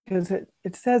says, because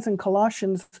it says in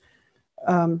Colossians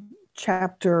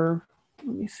chapter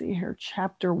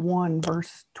 1,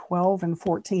 verse 12 and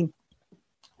 14.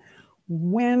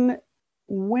 When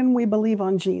we believe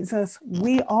on Jesus,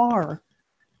 we are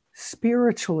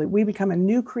spiritually, we become a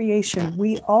new creation.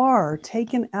 We are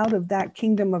taken out of that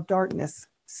kingdom of darkness.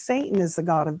 Satan is the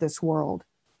god of this world.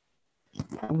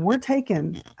 And we're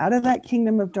taken out of that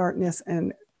kingdom of darkness,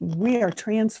 and we are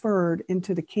transferred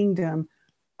into the kingdom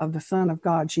of the Son of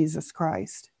God, Jesus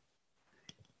Christ.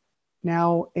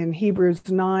 Now, in Hebrews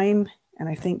 9, and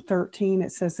I think 13,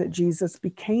 it says that Jesus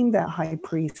became that high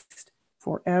priest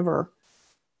forever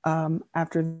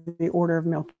after the order of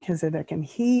Melchizedek, and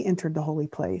he entered the holy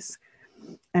place.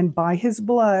 And by his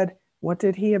blood, what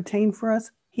did he obtain for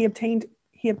us? He obtained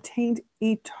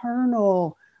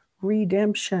eternal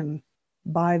redemption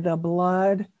by the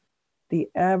blood, the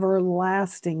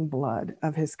everlasting blood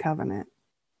of his covenant.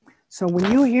 So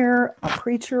when you hear a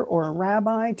preacher or a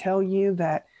rabbi tell you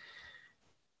that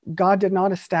God did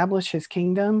not establish his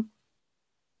kingdom,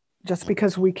 just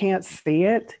because we can't see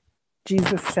it,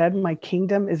 Jesus said, my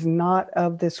kingdom is not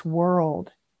of this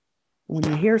world. When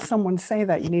you hear someone say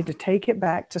that, you need to take it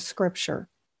back to scripture.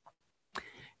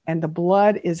 And the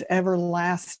blood is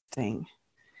everlasting.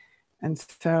 And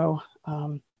so,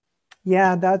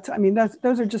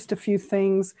 those are just a few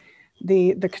things.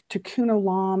 The tikkun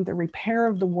olam, the repair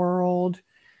of the world.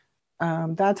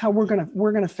 That's how we're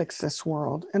gonna fix this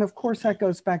world. And of course, that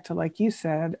goes back to, like you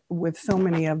said, with so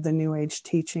many of the New Age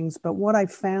teachings. But what I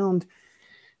found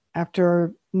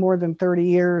after more than 30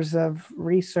 years of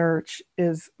research,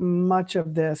 is much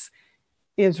of this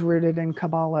is rooted in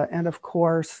Kabbalah. And of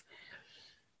course,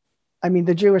 I mean,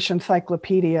 the Jewish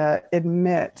Encyclopedia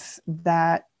admits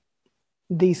that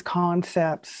these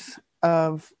concepts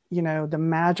of, the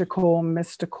magical,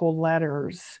 mystical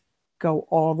letters go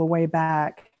all the way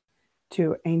back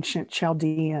to ancient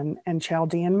Chaldean and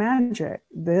Chaldean magic.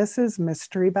 This is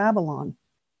Mystery Babylon.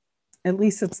 At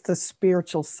least it's the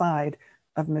spiritual side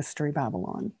of Mystery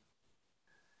Babylon.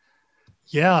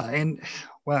 Yeah. And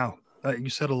wow, you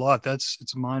said a lot.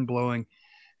 It's mind blowing.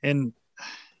 And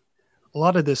a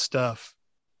lot of this stuff,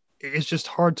 it's just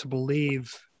hard to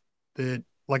believe that,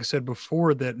 like I said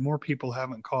before, that more people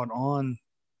haven't caught on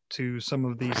to some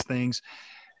of these things.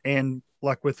 And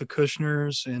like with the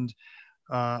Kushners, and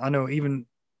I know even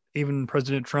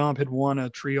President Trump had won a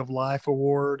Tree of Life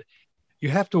award. You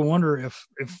have to wonder if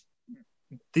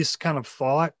this kind of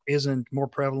thought isn't more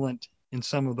prevalent in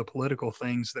some of the political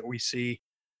things that we see.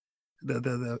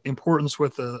 The importance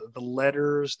with the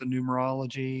letters, the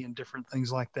numerology, and different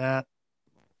things like that.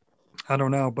 I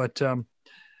don't know, but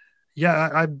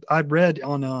yeah, I read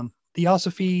on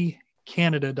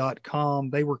theosophycanada.com,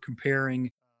 they were comparing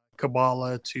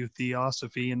Kabbalah to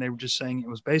theosophy, and they were just saying it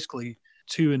was basically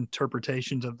two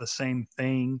interpretations of the same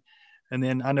thing. And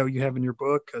then I know you have in your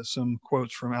book some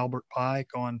quotes from Albert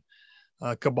Pike on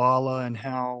Kabbalah and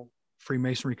how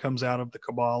Freemasonry comes out of the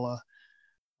Kabbalah.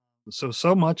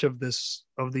 So much of these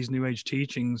New Age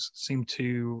teachings seem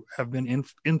to have been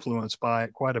influenced by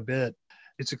it quite a bit.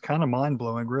 It's a kind of mind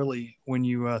blowing, really, when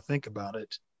you think about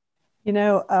it.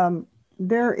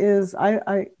 There is,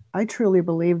 I truly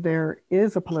believe there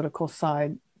is a political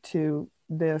side to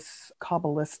this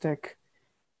Kabbalistic,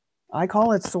 I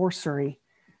call it sorcery,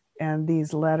 and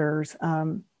these letters.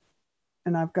 And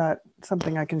I've got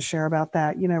something I can share about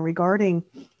that. Regarding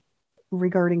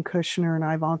Kushner and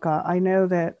Ivanka, I know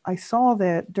that I saw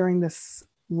that during this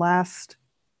last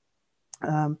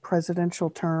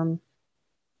presidential term,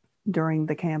 during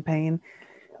the campaign,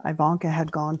 Ivanka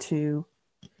had gone to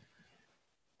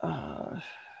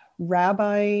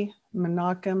Rabbi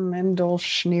Menachem Mendel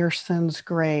Schneerson's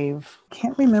grave.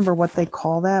 Can't remember what they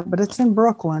call that, but it's in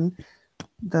Brooklyn,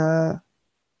 the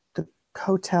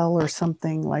hotel or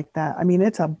something like that. I mean,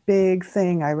 it's a big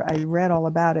thing. I read all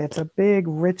about it. It's a big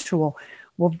ritual.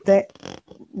 Well,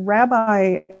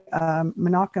 Rabbi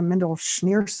Menachem Mendel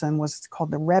Schneerson was called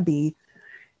the Rebbe,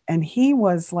 and he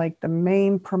was like the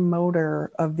main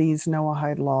promoter of these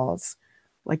Noahide laws,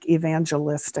 like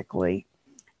evangelistically.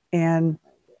 And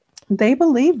they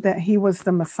believed that he was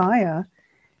the Messiah,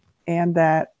 and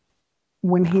that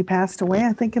when he passed away,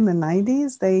 I think in the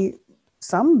 90s,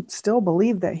 some still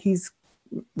believe that he's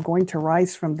going to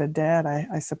rise from the dead.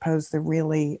 I suppose the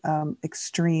really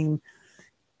extreme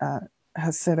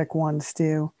Hasidic ones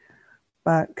do.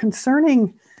 But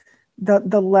concerning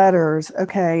the letters,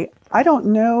 okay, I don't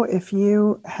know if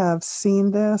you have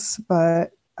seen this,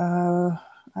 but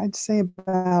I'd say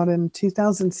about in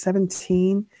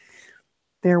 2017,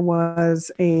 there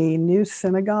was a new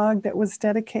synagogue that was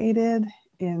dedicated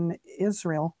in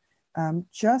Israel,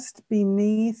 just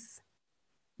beneath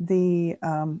the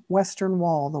Western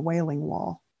Wall, the Wailing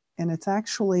Wall. And it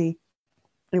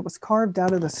was carved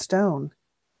out of the stone.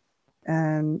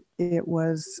 And it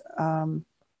was,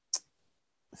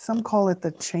 some call it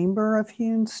the Chamber of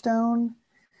Hewn Stone.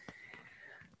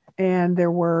 And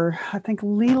there were, I think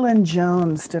Leland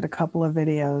Jones did a couple of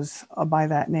videos by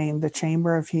that name, the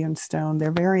Chamber of Hewn Stone.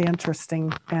 They're very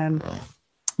interesting. And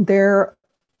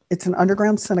it's an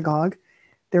underground synagogue.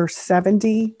 There are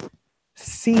 70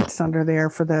 seats under there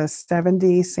for the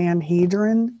 70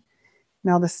 Sanhedrin.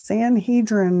 Now, the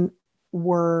Sanhedrin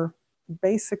were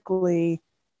basically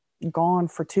gone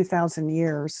for 2,000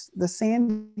 years. The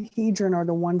Sanhedrin are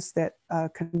the ones that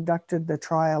conducted the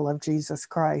trial of Jesus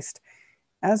Christ.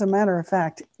 As a matter of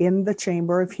fact, in the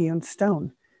Chamber of Hewn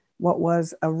Stone, what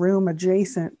was a room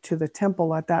adjacent to the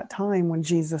temple at that time when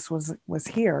Jesus was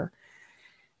here.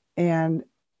 And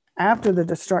after the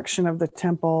destruction of the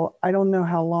temple, I don't know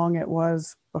how long it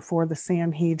was before the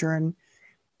Sanhedrin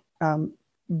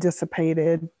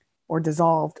dissipated or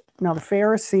dissolved. Now, the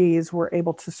Pharisees were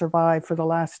able to survive for the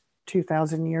last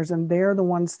 2,000 years, and they're the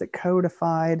ones that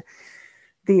codified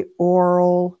the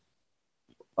oral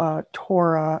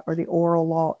Torah, or the oral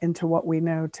law, into what we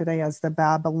know today as the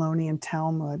Babylonian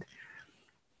Talmud.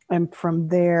 And from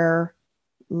there,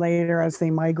 later, as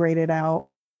they migrated out,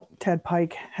 Ted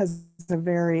Pike has a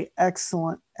very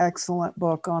excellent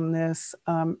book on this,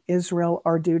 Israel,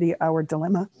 Our Duty, Our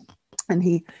Dilemma. And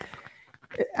he,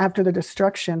 after the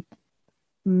destruction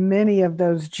many of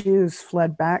those Jews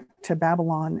fled back to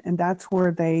Babylon, and that's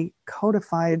where they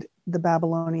codified the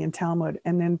Babylonian Talmud.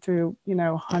 And then through,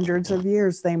 hundreds of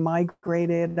years, they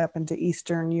migrated up into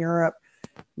Eastern Europe.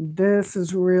 This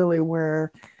is really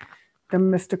where the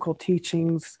mystical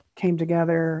teachings came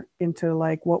together into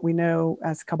like what we know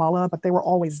as Kabbalah, but they were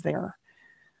always there.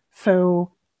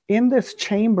 So in this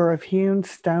chamber of hewn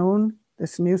stone,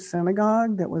 this new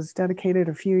synagogue that was dedicated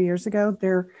a few years ago,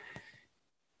 there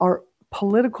are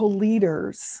political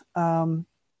leaders, our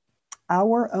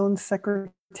own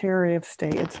Secretary of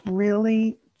State. It's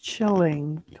really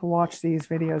chilling to watch these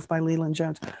videos by Leland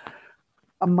Jones.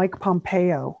 Mike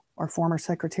Pompeo, our former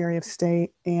Secretary of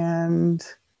State, and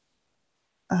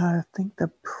I think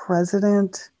the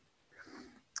president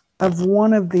of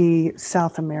one of the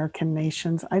South American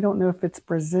nations, I don't know if it's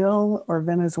Brazil or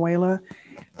Venezuela,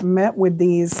 met with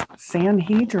these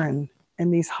Sanhedrin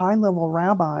and these high-level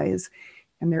rabbis,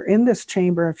 and they're in this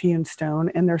chamber of hewn stone,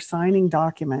 and they're signing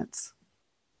documents.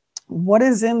 What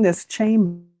is in this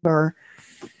chamber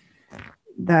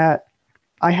that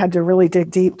I had to really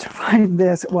dig deep to find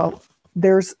this? Well,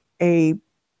 there's an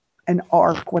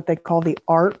ark, what they call the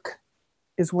ark,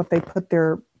 is what they put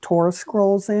their Torah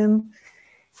scrolls in,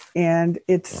 and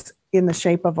it's in the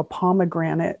shape of a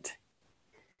pomegranate.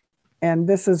 And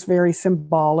this is very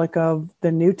symbolic of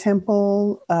the new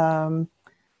temple,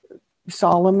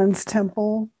 Solomon's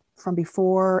temple from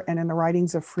before, and in the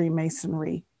writings of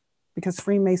Freemasonry, because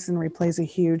Freemasonry plays a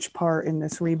huge part in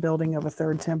this rebuilding of a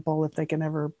third temple. If they can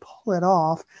ever pull it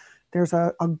off, there's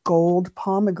a gold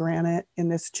pomegranate in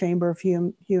this chamber of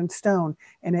hewn stone,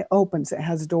 and it opens. It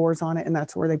has doors on it, and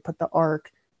that's where they put the ark.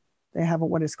 They have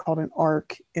what is called an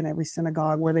ark in every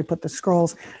synagogue where they put the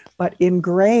scrolls. But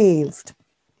engraved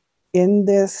in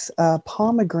this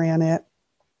pomegranate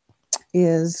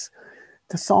is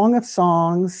the Song of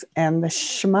Songs and the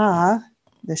Shema,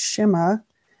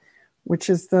 which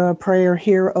is the prayer,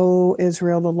 "Hear, O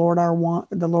Israel, the Lord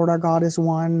our God is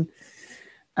one."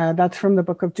 That's from the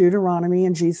book of Deuteronomy,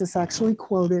 and Jesus actually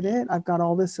quoted it. I've got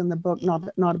all this in the book,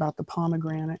 not about the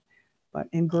pomegranate, but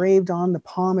engraved on the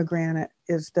pomegranate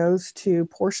is those two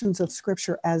portions of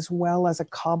scripture, as well as a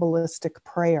Kabbalistic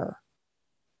prayer.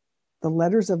 The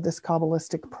letters of this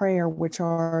Kabbalistic prayer, which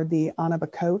are the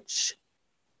Anabakoch,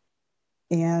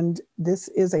 and this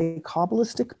is a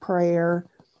Kabbalistic prayer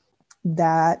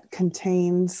that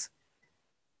contains,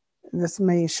 this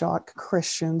may shock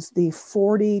Christians, the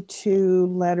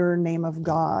 42-letter name of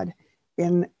God.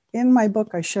 In my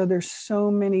book, I show there's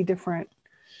so many different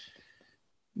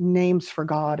names for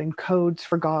God and codes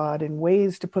for God and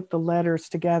ways to put the letters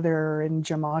together in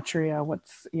gematria.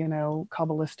 What's,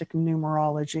 Kabbalistic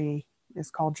numerology is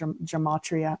called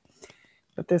gematria.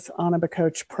 But this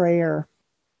Anabakoch prayer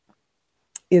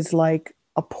is like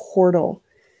a portal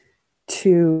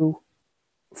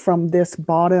from this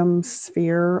bottom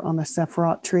sphere on the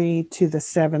Sephirot tree to the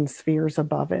 7 spheres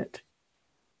above it.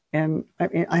 And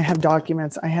I have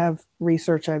documents, I have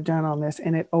research I've done on this,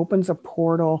 and it opens a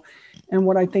portal. And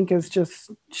what I think is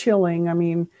just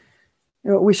chilling,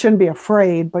 we shouldn't be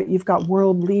afraid, but you've got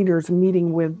world leaders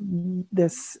meeting with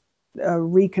this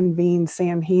reconvened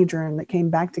Sanhedrin that came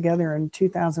back together in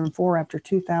 2004 after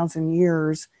 2,000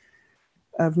 years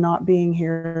of not being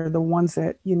here, the ones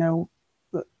that,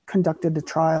 conducted the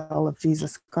trial of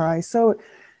Jesus Christ. So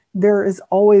there is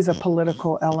always a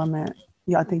political element.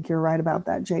 Yeah, I think you're right about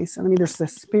that, Jason. There's the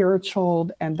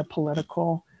spiritual and the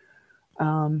political.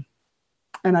 And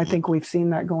I think we've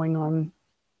seen that going on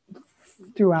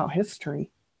throughout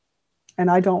history. And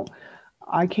I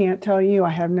can't tell you,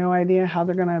 I have no idea how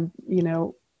they're going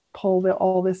to, pull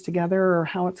all this together, or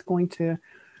how it's going to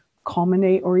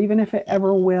culminate, or even if it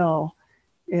ever will.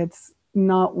 It's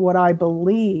not what I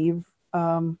believe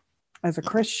as a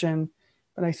Christian,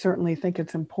 but I certainly think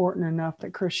it's important enough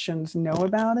that Christians know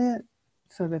about it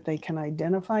so that they can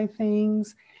identify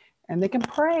things and they can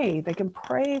pray. They can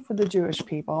pray for the Jewish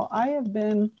people. I have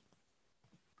been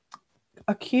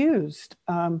accused,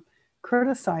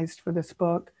 criticized for this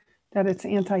book, that it's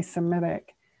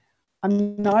anti-Semitic.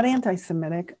 I'm not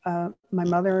anti-Semitic.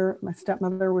 My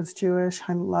stepmother was Jewish.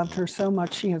 I loved her so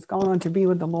much. She has gone on to be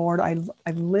with the Lord. I've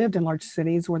lived in large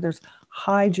cities where there's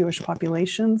high Jewish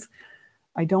populations.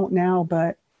 I don't now,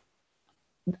 but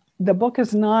the book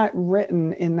is not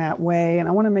written in that way. And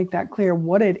I want to make that clear.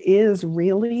 What it is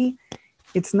really,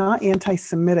 it's not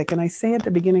anti-Semitic. And I say at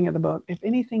the beginning of the book, if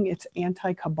anything, it's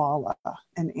anti-Kabbalah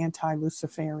and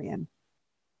anti-Luciferian.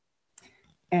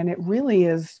 And it really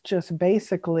is just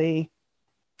basically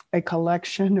a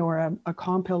collection or a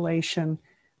compilation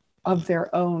of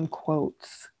their own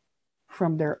quotes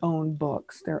from their own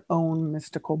books, their own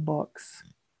mystical books.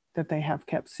 that they have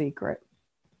kept secret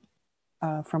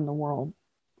from the world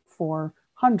for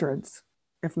hundreds,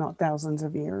 if not thousands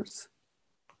of years.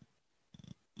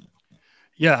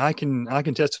 Yeah, I can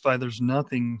testify there's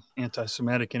nothing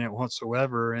anti-Semitic in it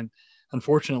whatsoever. And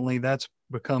unfortunately, that's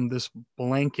become this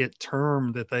blanket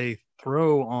term that they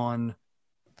throw on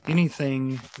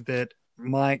anything that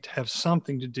might have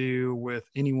something to do with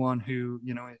anyone who,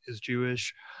 is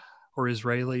Jewish or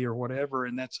Israeli or whatever.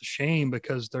 And that's a shame,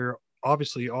 because there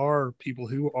obviously are people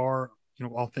who are,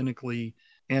 authentically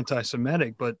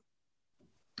anti-Semitic, but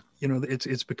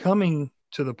it's becoming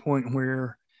to the point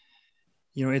where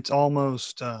it's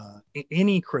almost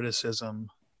any criticism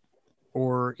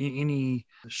or any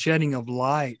shedding of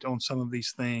light on some of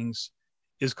these things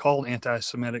is called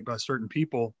anti-Semitic by certain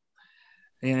people.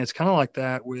 And it's kind of like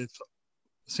that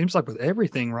seems like with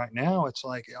everything right now. It's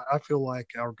like, I feel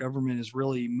like our government is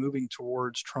really moving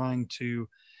towards trying to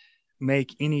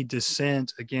make any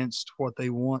dissent against what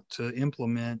they want to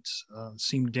implement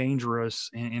seem dangerous.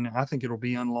 And I think it'll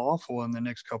be unlawful in the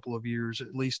next couple of years,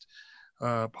 at least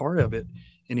part of it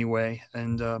anyway.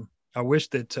 And I wish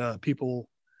that people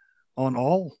on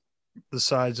all the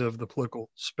sides of the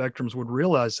political spectrums would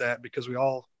realize that, because we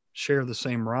all share the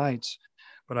same rights.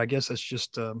 But I guess that's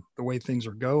just the way things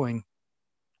are going.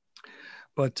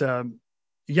 But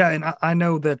yeah, and I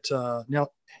know that now,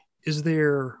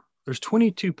 there's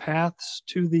 22 paths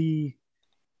to the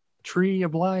tree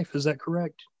of life. Is that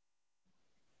correct?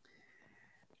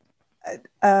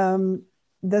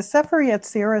 The Sefer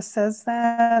Yetzirah says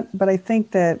that, but I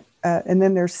think that, and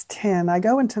then there's 10. I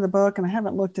go into the book, and I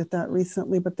haven't looked at that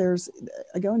recently, but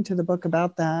I go into the book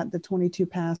about that, the 22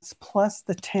 paths plus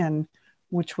the 10,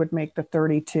 which would make the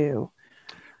 32.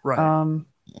 Right.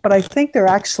 But I think there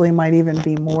actually might even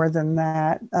be more than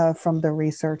that from the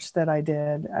research that I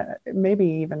did, maybe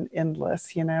even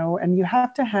endless, and you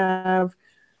have to have,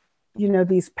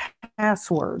 these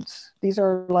passwords. These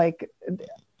are like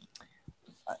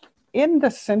in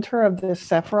the center of the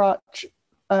Sephirot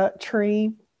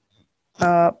tree.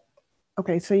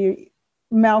 Okay, so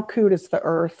Malkut is the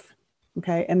earth,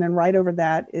 okay, and then right over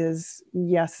that is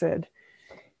Yesod,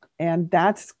 and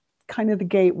that's kind of the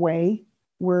gateway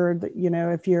where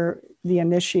if the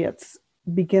initiates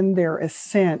begin their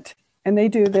ascent, and they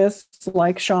do this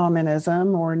like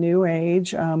shamanism or New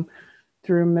Age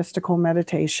through mystical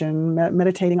meditation,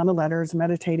 meditating on the letters,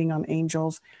 meditating on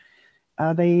angels.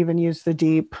 They even use the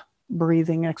deep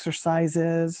breathing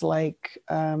exercises like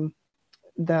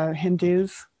the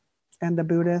Hindus and the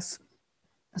Buddhists.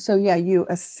 So yeah, you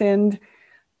ascend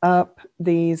up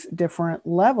these different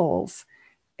levels.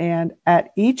 And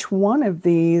at each one of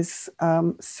these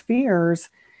spheres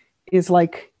is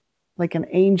like an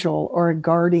angel or a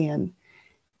guardian.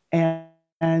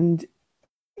 And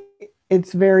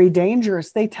it's very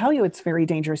dangerous. They tell you it's very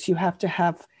dangerous. You have to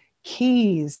have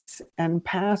keys and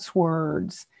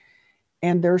passwords.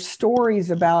 And there's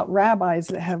stories about rabbis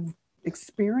that have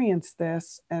experienced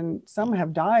this, and some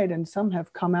have died and some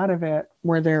have come out of it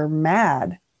where they're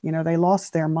mad. They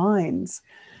lost their minds.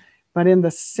 But in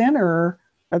the center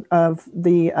of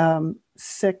the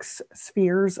 6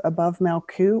 spheres above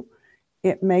Malkut,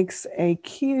 it makes a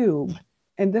cube.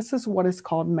 And this is what is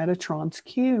called Metatron's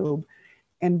cube.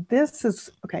 And this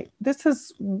is,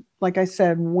 like I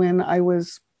said, when I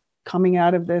was coming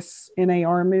out of this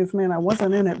NAR movement, I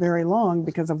wasn't in it very long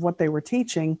because of what they were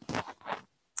teaching.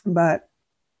 And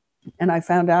I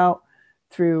found out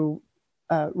through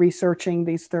researching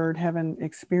these third heaven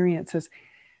experiences,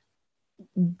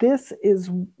 this is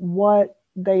what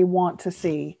they want to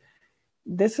see.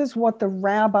 This is what the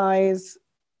rabbis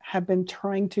have been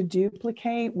trying to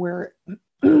duplicate, where,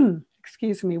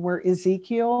 where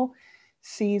Ezekiel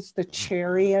sees the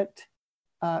chariot,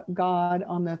 God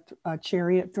on the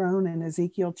chariot throne in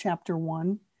Ezekiel chapter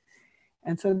 1.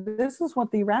 And so this is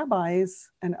what the rabbis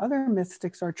and other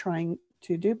mystics are trying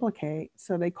to duplicate.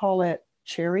 So they call it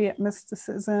chariot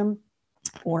mysticism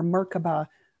or Merkaba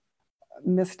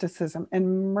mysticism.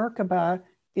 And Merkaba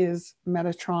is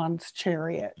Metatron's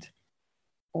chariot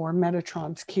or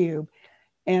Metatron's cube.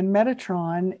 And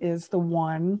Metatron is the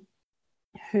one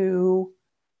who,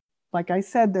 like I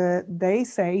said, they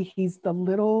say he's the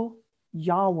little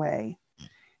Yahweh,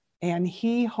 and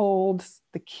he holds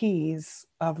the keys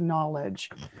of knowledge.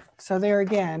 So there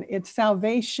again, it's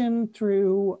salvation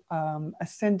through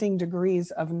ascending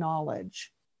degrees of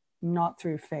knowledge, not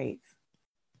through faith.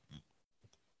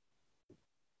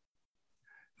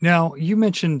 Now, you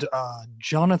mentioned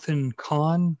Jonathan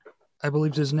Cahn, I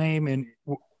believe is his name, and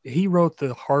he wrote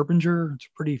The Harbinger. It's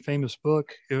a pretty famous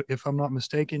book, if I'm not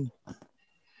mistaken.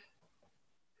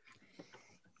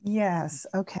 Yes.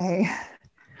 Okay.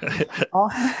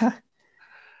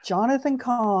 Jonathan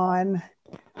Cahn,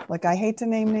 like I hate to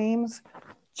name names,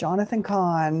 Jonathan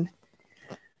Cahn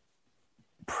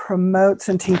promotes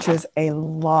and teaches a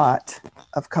lot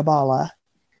of Kabbalah.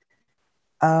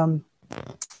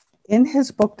 In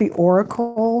his book, The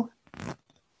Oracle,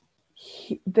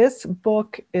 this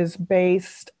book is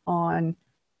based on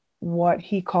what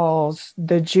he calls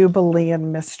the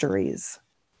Jubilean mysteries.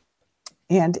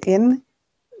 And in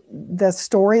the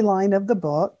storyline of the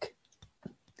book,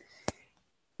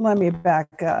 let me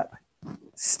back up.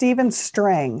 Stephen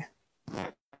Strang,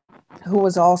 who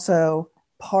was also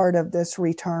part of this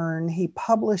return, he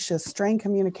publishes Strang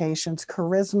Communications,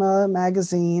 Charisma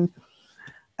magazine.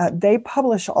 They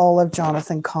publish all of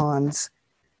Jonathan Cahn's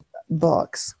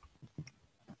books.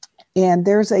 And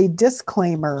there's a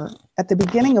disclaimer at the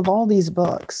beginning of all these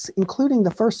books, including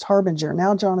the first Harbinger.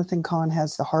 Now Jonathan Cahn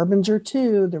has the Harbinger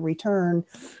 2, the Return.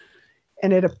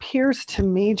 And it appears to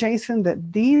me, Jason,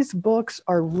 that these books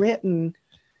are written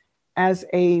as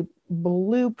a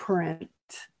blueprint,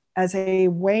 as a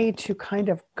way to kind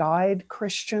of guide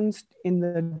Christians in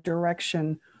the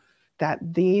direction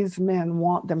that these men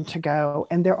want them to go.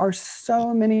 And there are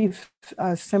so many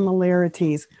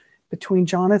similarities between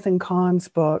Jonathan Cahn's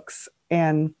books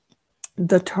and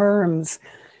the terms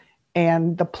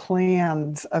and the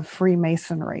plans of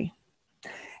Freemasonry.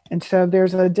 And so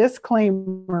there's a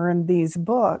disclaimer in these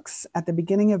books at the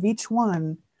beginning of each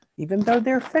one, even though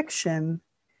they're fiction.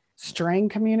 Strang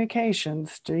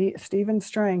Communications, Stephen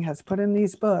Strang has put in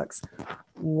these books,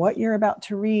 what you're about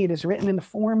to read is written in the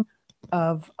form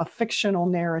of a fictional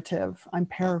narrative. I'm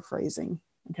paraphrasing.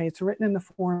 Okay, it's written in the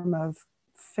form of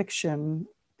fiction,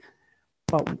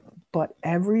 but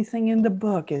everything in the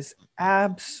book is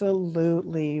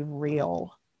absolutely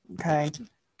real. Okay,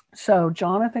 so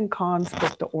Jonathan Cahn's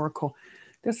book, The Oracle,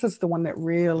 this is the one that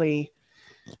really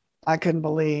I couldn't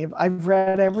believe. I've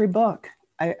read every book.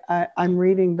 I'm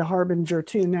reading the Harbinger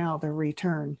 2 now, The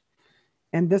Return.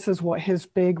 And this is what his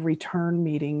big return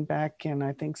meeting back in,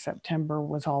 I think, September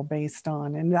was all based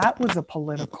on. And that was a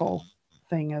political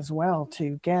thing as well,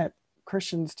 to get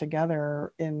Christians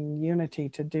together in unity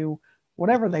to do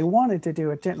whatever they wanted to do.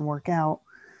 It didn't work out.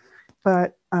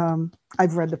 But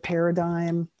I've read The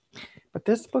Paradigm. But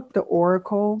this book, The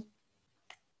Oracle,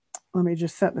 let me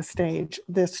just set the stage.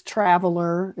 This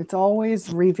traveler, it's always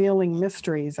revealing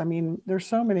mysteries. I mean, there's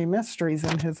so many mysteries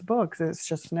in his books, it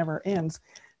just never ends.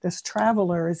 This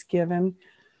traveler is given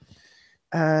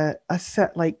a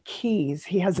set like keys.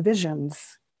 He has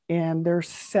visions, and there's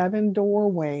 7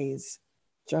 doorways,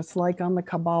 just like on the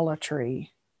Kabbalah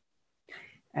tree.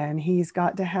 And he's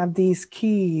got to have these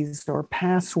keys or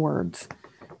passwords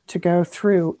to go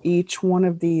through each one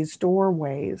of these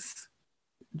doorways,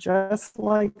 just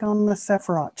like on the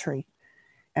Sephiroth tree.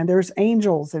 And there's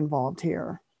angels involved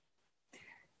here.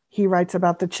 He writes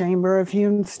about the chamber of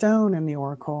hewn stone in the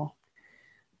Oracle.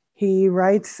 He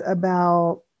writes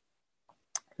about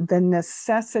the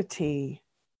necessity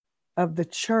of the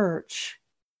church.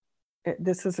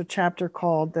 This is a chapter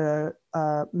called The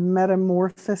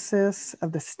Metamorphosis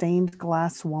of the Stained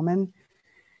Glass Woman.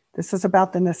 This is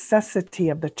about the necessity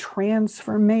of the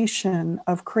transformation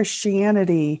of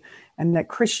Christianity, and that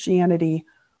Christianity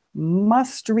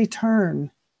must return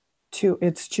to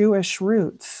its Jewish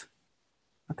roots.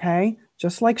 Okay?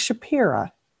 Just like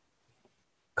Shapira.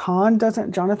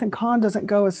 Jonathan Cahn doesn't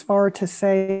go as far to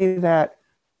say that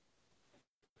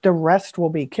the rest will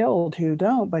be killed who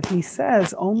don't, but he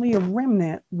says only a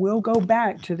remnant will go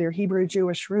back to their Hebrew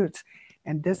Jewish roots.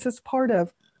 And this is part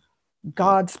of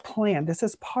God's plan. This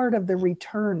is part of the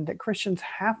return, that Christians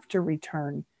have to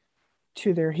return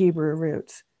to their Hebrew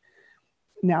roots.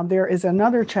 Now, there is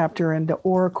another chapter in the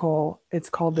Oracle. It's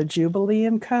called the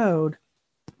Jubilean Code.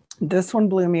 This one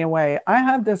blew me away. I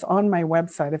have this on my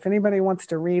website. If anybody wants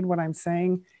to read what I'm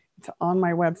saying, it's on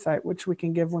my website, which we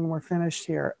can give when we're finished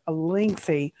here. A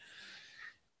lengthy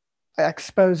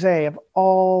expose of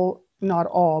all, not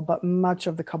all, but much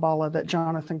of the Kabbalah that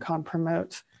Jonathan Cahn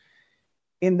promotes.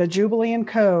 In the Jubilean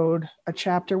Code, a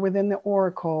chapter within the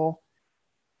Oracle,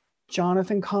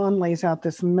 Jonathan Cahn lays out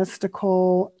this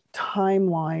mystical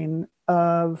timeline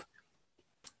of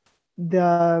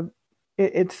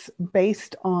it's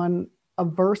based on a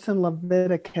verse in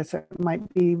Leviticus. It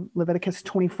might be Leviticus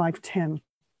 25:10.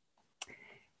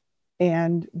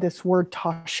 And this word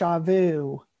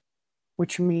tashavu,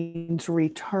 which means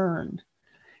return.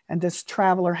 And this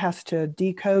traveler has to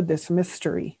decode this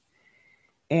mystery.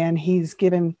 And he's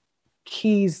given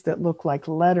keys that look like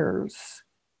letters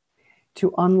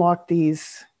to unlock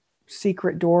these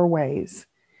secret doorways.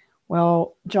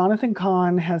 Well, Jonathan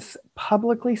Cahn has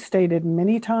publicly stated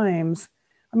many times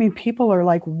I mean, people are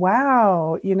like,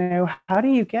 wow, how do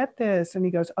you get this? And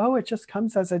he goes, oh, it just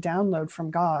comes as a download from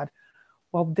God.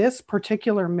 Well, this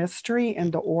particular mystery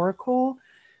in the oracle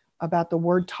about the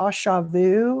word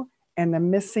tashavu and the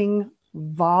missing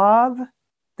vav,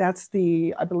 that's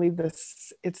I believe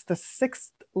it's the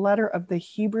sixth letter of the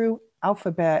Hebrew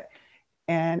alphabet,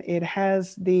 and it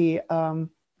has the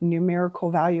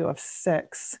numerical value of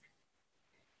 6.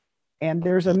 And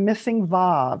there's a missing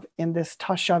vav in this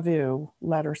tashavu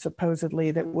letter,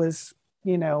 supposedly, that was,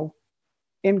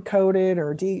 encoded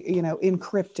or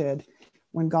encrypted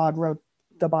when God wrote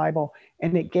the Bible.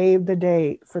 And it gave the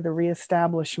date for the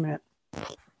reestablishment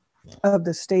of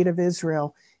the state of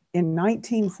Israel in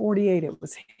 1948. It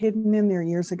was hidden in there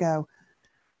years ago.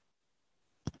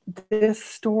 This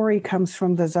story comes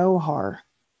from the Zohar,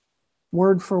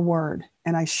 word for word.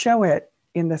 And I show it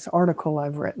in this article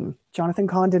I've written. Jonathan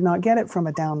Cahn did not get it from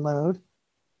a download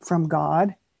from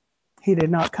God. He did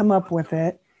not come up with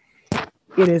it.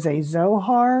 It is a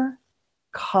Zohar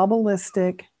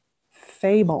Kabbalistic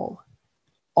fable,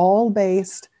 all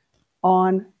based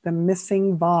on the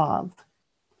missing Vav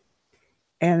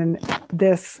and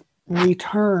this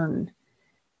return.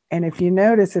 And if you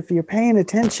notice, if you're paying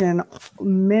attention,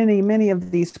 many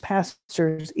of these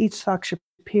pastors, Yitzhak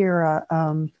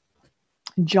Shapira,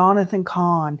 Jonathan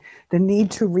Cahn, the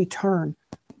need to return.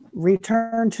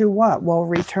 Return to what? Well,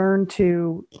 return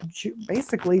to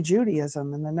basically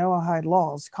Judaism and the Noahide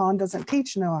laws. Cahn doesn't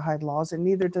teach Noahide laws, and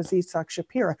neither does Yitzhak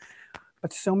Shapira.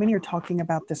 But so many are talking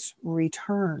about this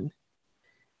return.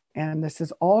 And this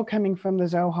is all coming from the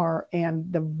Zohar.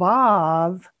 And the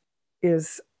Vav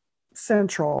is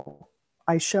central.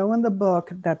 I show in the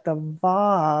book that the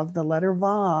Vav, the letter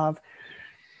Vav,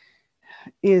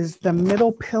 is the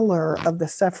middle pillar of the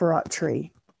Sephirot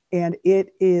tree. And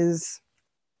it is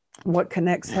what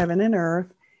connects heaven and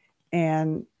earth.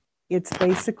 And it's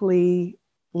basically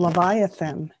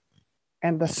Leviathan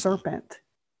and the serpent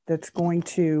that's going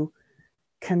to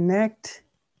connect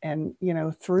and,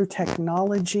 through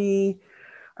technology.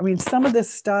 I mean, some of this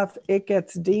stuff, it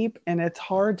gets deep and it's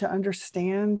hard to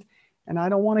understand. And I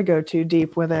don't want to go too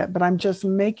deep with it, but I'm just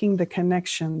making the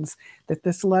connections that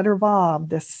this letter Vav,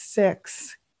 this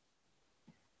 6,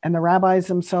 and the rabbis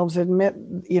themselves admit,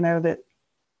 that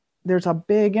there's a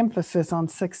big emphasis on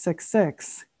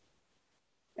 666.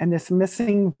 And this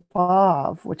missing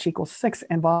Vav, which equals 6,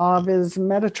 and Vav is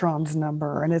Metatron's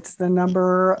number, and it's the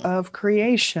number of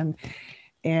creation,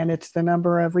 and it's the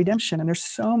number of redemption. And there's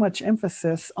so much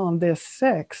emphasis on this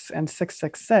 6 and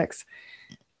 666.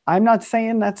 I'm not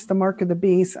saying that's the mark of the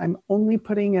beast. I'm only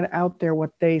putting it out there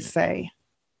what they say.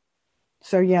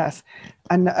 So yes,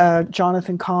 and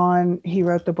Jonathan Cahn, he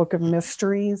wrote the Book of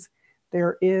Mysteries.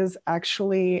 There is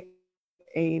actually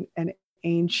an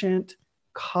ancient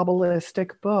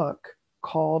Kabbalistic book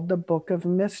called the Book of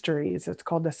Mysteries. It's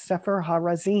called the Sefer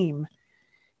HaRazim.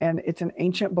 And it's an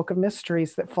ancient book of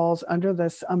mysteries that falls under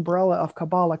this umbrella of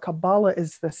Kabbalah. Kabbalah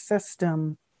is the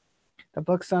system. The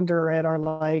books under it are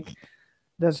like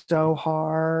the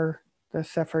Zohar, the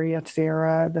Sefer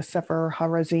Yetzirah, the Sefer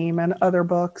HaRazim, and other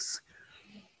books.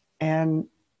 And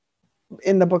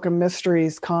in the Book of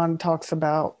Mysteries, Khan talks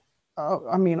about,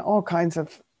 all kinds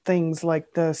of things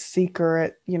like the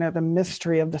secret, the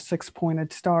mystery of the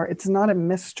 6-pointed star. It's not a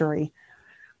mystery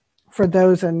for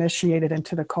those initiated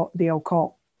into the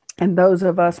occult. And those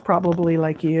of us probably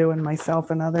like you and myself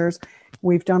and others,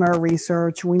 we've done our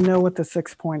research. We know what the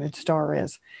 6-pointed star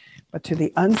is. But to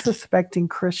the unsuspecting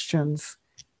Christians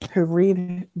who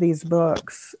read these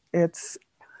books,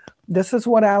 this is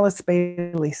what Alice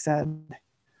Bailey said.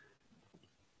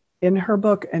 In her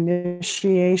book,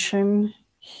 Initiation,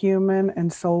 Human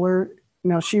and Solar,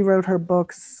 she wrote her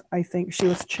books, I think she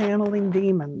was channeling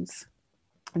demons.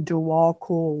 Dual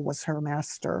Kul was her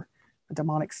master, a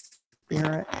demonic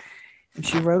spirit. And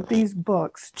she wrote these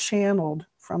books channeled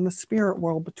from the spirit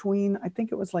world between, I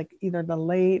think it was like either the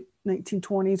late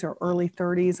 1920s or early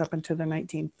 30s up into the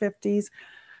 1950s.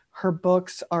 Her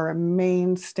books are a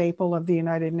main staple of the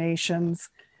United Nations.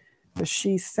 But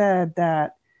she said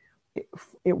that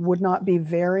it would not be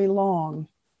very long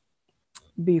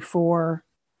before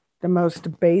the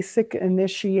most basic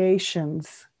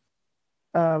initiations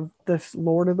of this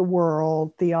Lord of the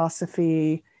World,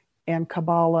 Theosophy, and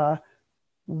Kabbalah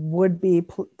would be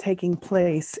taking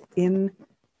place in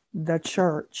the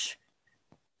church,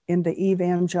 in the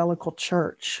evangelical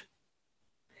church.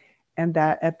 And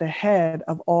that at the head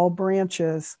of all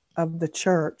branches of the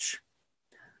church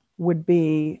would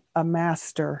be a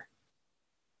master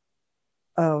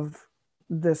of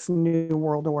this new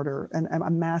world order and a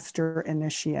master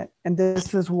initiate. And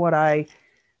this is what I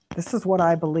This is what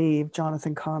I believe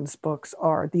Jonathan Cahn's books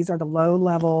are. These are the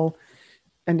low-level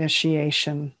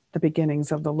initiation, the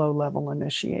beginnings of the low-level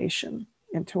initiation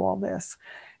into all this.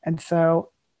 And so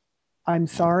I'm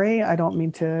sorry, I don't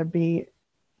mean to be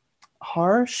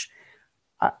harsh.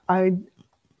 I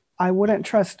wouldn't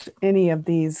trust any of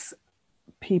these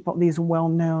people, these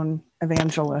well-known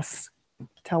evangelists,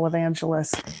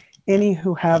 televangelists, any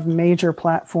who have major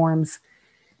platforms.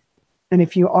 And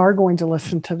if you are going to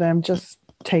listen to them, just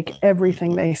take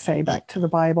everything they say back to the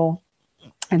Bible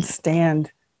and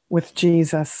stand with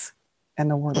Jesus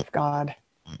and the Word of God.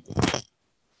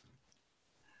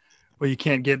 Well, you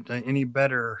can't get any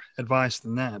better advice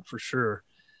than that, for sure.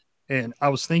 And I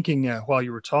was thinking while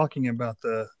you were talking about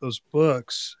those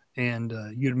books, and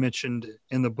you'd mentioned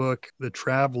in the book The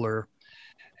Traveler,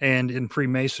 and in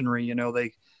Freemasonry,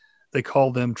 they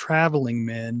call them traveling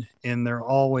men, and they're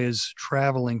always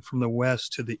traveling from the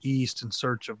west to the east in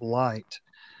search of light.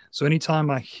 So anytime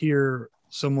I hear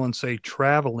someone say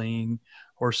traveling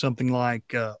or something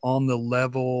like on the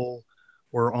level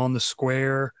or on the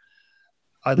square,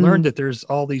 I learned that there's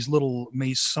all these little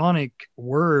Masonic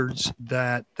words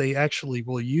that they actually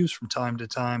will use from time to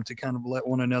time to kind of let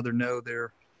one another know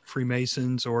they're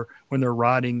Freemasons, or when they're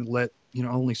writing, let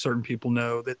only certain people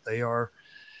know that they are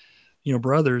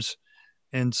brothers.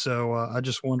 And so I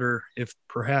just wonder if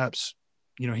perhaps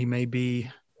he may be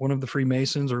one of the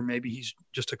Freemasons, or maybe he's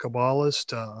just a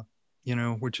Kabbalist,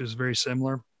 which is very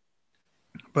similar.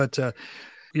 But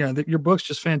your book's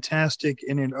just fantastic,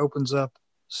 and it opens up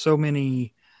so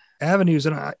many avenues.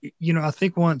 And I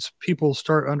think once people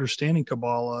start understanding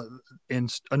Kabbalah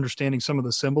and understanding some of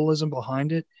the symbolism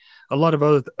behind it, a lot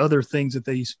of other things that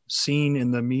they've seen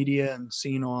in the media and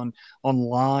seen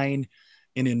online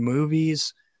and in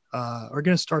movies are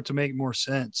going to start to make more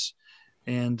sense.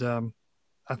 And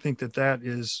I think that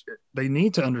is, they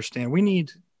need to understand. We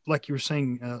need, like you were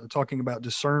saying, talking about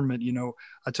discernment,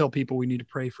 I tell people we need to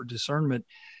pray for discernment.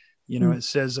 It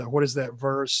says, what is that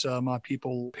verse? My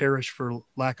people perish for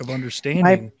lack of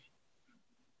understanding.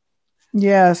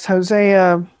 Yes,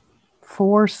 Hosea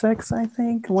 4:6, I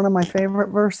think, one of my favorite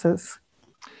verses.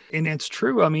 And it's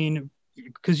true. I mean,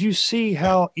 because you see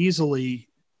how easily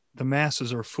the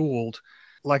masses are fooled.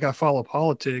 Like, I follow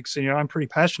politics, and I'm pretty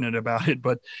passionate about it,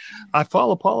 but I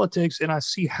follow politics and I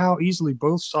see how easily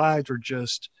both sides are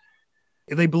just,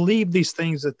 they believe these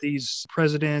things that these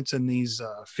presidents and these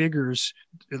figures,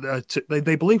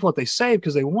 they believe what they say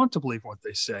because they want to believe what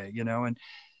they say,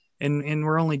 and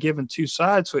we're only given two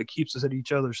sides, so it keeps us at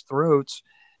each other's throats.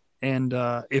 And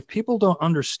if people don't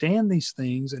understand these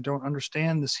things and don't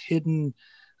understand this hidden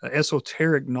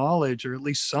esoteric knowledge, or at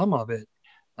least some of it,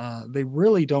 they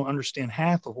really don't understand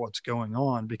half of what's going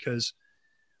on, because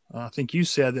I think you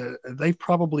said that they've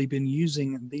probably been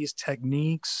using these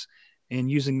techniques and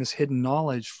using this hidden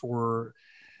knowledge for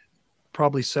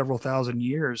probably several thousand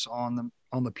years on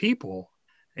the people.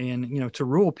 And, to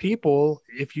rule people,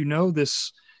 if you know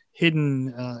this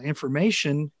hidden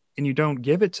information and you don't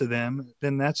give it to them,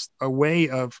 then that's a way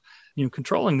of,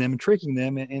 controlling them and tricking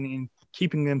them and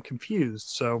keeping them confused.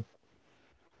 So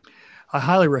I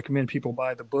highly recommend people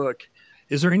buy the book.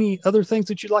 Is there any other things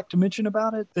that you'd like to mention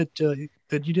about it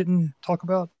that you didn't talk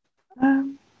about?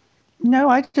 No,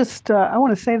 I just I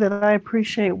want to say that I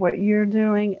appreciate what you're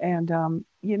doing, and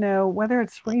whether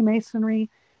it's Freemasonry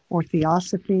or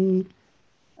Theosophy,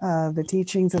 the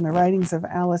teachings and the writings of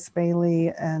Alice Bailey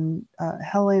and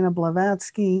Helena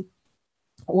Blavatsky,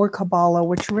 or Kabbalah,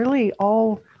 which really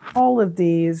all of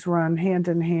these run hand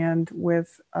in hand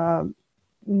with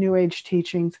New Age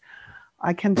teachings.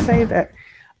 I can say that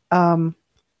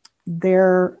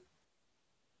there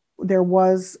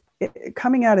was,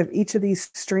 coming out of each of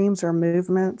these streams or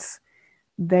movements,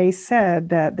 they said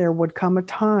that there would come a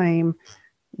time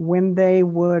when they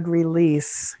would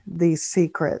release these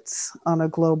secrets on a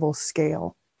global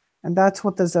scale. And that's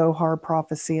what the Zohar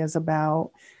prophecy is about.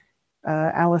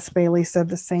 Alice Bailey said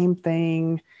the same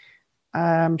thing.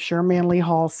 I'm sure Manly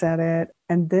Hall said it.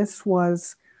 And this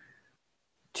was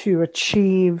to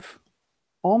achieve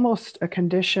almost a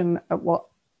condition of, well,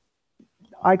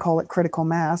 I call it critical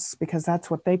mass because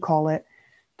that's what they call it,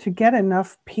 to get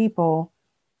enough people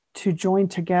to join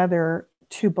together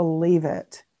to believe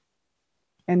it.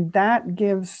 And that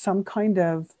gives some kind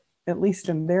of, at least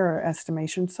in their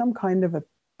estimation, some kind of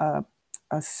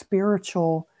a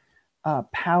spiritual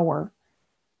power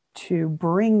to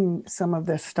bring some of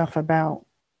this stuff about.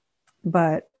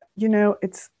 But,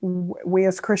 it's, we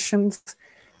as Christians,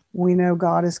 we know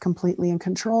God is completely in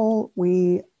control.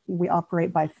 We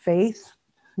operate by faith,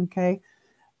 okay?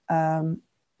 And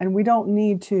we don't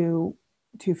need to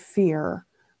fear,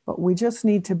 but we just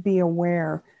need to be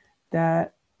aware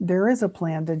that there is a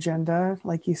planned agenda.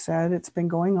 Like you said, it's been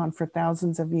going on for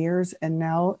thousands of years, and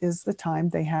now is the time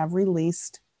they have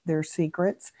released their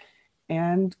secrets,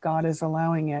 and God is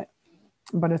allowing it.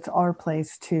 But it's our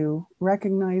place to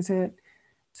recognize it,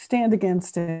 stand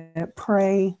against it,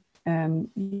 pray, and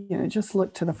just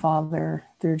look to the Father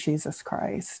through Jesus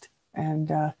Christ, and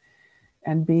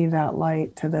be that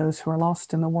light to those who are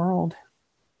lost in the world.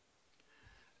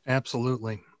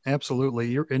 Absolutely.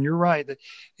 You're right that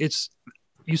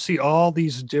you see all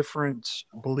these different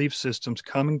belief systems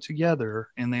coming together,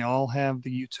 and they all have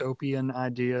the utopian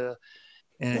idea.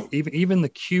 And even the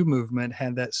Q movement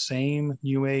had that same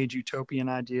New Age utopian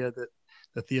idea that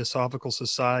the Theosophical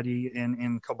Society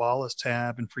and Kabbalists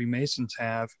have and Freemasons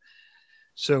have.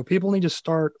 So people need to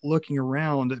start looking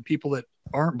around at people that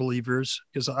aren't believers,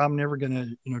 because I'm never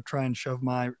going to try and shove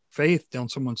my faith down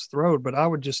someone's throat. But I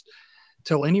would just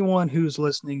tell anyone who's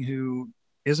listening who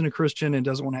isn't a Christian and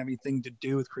doesn't want to have anything to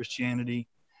do with Christianity,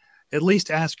 at least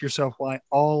ask yourself why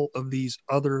all of these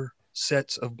other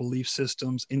sets of belief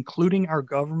systems, including our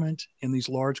government and these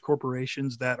large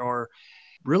corporations that are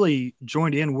really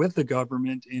joined in with the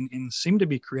government and seem to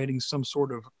be creating some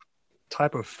sort of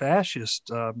type of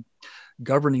fascist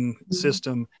governing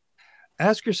system,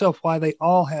 ask yourself why they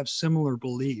all have similar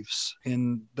beliefs,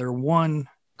 and their one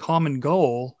common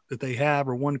goal that they have,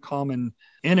 or one common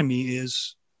enemy,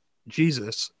 is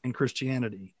Jesus and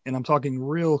Christianity. And I'm talking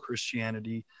real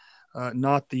Christianity,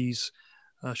 not these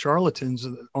charlatans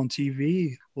on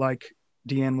TV like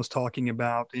DeAnne was talking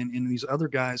about, and these other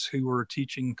guys who were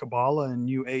teaching Kabbalah and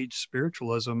New Age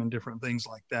spiritualism and different things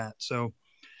like that. So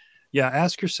yeah,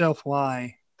 ask yourself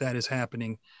why that is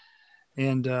happening.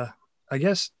 And I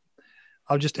guess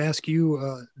I'll just ask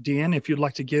you, DeAnne, if you'd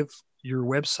like to give your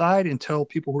website and tell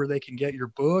people where they can get your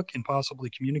book and possibly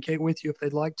communicate with you if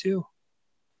they'd like to.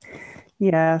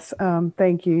 Yes,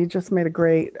 thank you. You just made a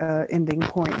great ending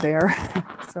point there.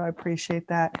 So I appreciate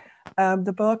that.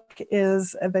 The book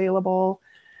is available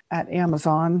at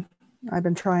Amazon. I've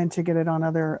been trying to get it on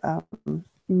other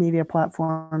media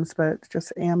platforms, but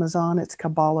just Amazon. It's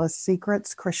Kabbalah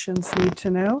Secrets Christians Need to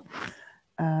Know.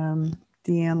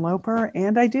 DeAnne Loper.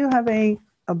 And I do have a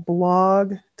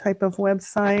blog type of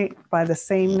website by the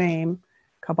same name,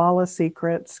 Kabbalah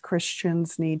Secrets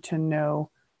Christians Need to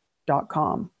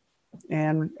Know.com.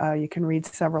 And you can read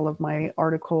several of my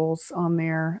articles on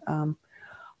there.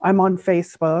 I'm on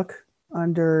Facebook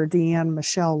under DeAnne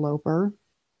Michelle Loper.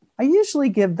 I usually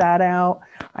give that out.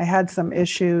 I had some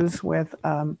issues with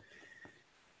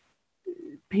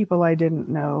people I didn't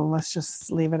know. Let's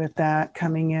just leave it at that,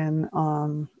 coming in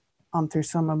on through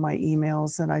some of my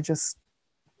emails, and I just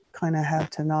kind of have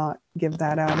to not give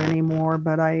that out anymore.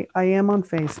 But I am on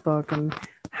Facebook and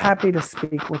happy to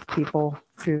speak with people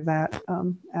through that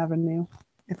avenue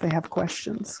if they have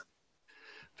questions.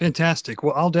 Fantastic.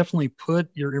 Well, I'll definitely put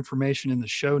your information in the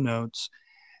show notes.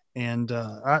 And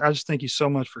I just thank you so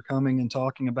much for coming and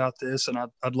talking about this. And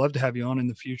I'd love to have you on in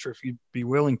the future if you'd be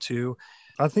willing to.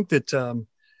 I think that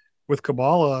with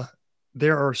Kabbalah,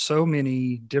 there are so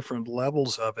many different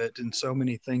levels of it and so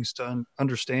many things to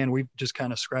understand. We've just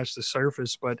kind of scratched the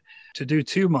surface, but to do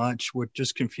too much would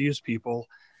just confuse people.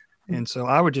 And so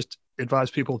I would just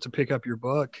advise people to pick up your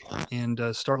book and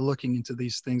start looking into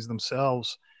these things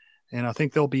themselves. And I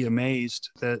think they'll be amazed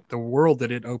that the world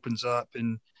that it opens up.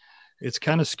 And it's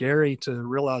kind of scary to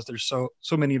realize there's so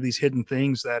many of these hidden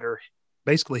things that are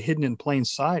basically hidden in plain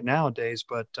sight nowadays,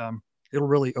 but it'll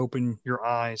really open your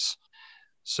eyes.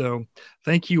 So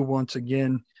thank you once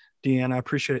again, DeAnne. I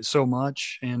appreciate it so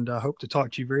much, and I hope to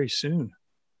talk to you very soon.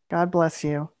 God bless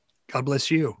you. God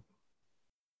bless you.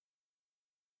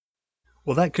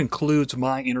 Well, that concludes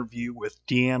my interview with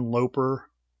DeAnne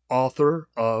Loper, author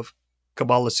of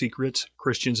Kabbalah Secrets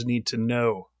Christians Need to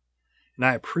Know. And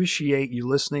I appreciate you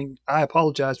listening. I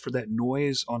apologize for that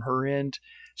noise on her end.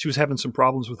 She was having some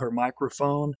problems with her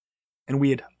microphone, and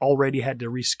we had already had to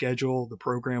reschedule the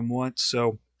program once,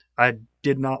 so I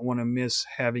did not want to miss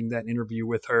having that interview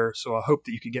with her. So I hope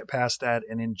that you could get past that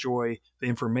and enjoy the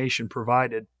information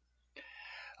provided.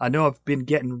 I know I've been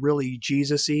getting really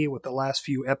Jesus-y with the last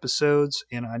few episodes,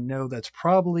 and I know that's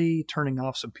probably turning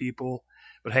off some people,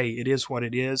 but hey, it is what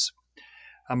it is.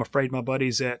 I'm afraid my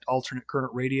buddies at Alternate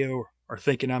Current Radio are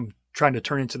thinking I'm trying to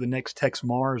turn into the next Tex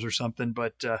Mars or something,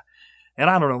 but and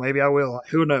I don't know, maybe I will.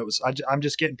 Who knows? I'm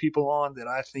just getting people on that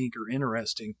I think are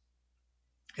interesting.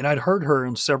 And I'd heard her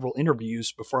in several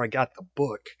interviews before I got the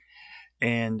book,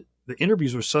 and the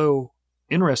interviews were so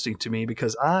interesting to me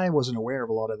because I wasn't aware of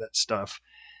a lot of that stuff,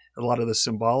 a lot of the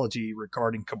symbology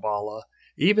regarding Kabbalah.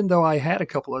 Even though I had a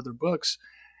couple other books,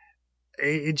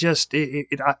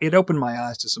 it opened my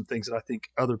eyes to some things that I think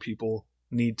other people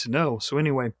need to know. So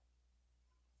anyway,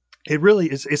 it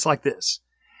really is. It's like this.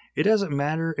 It doesn't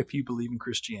matter if you believe in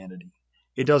Christianity.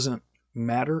 It doesn't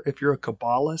matter if you're a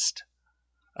Kabbalist,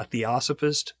 a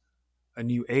Theosophist, a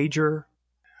New Ager,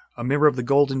 a member of the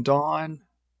Golden Dawn,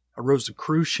 a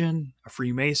Rosicrucian, a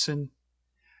Freemason.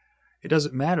 It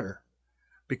doesn't matter,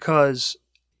 because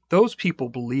those people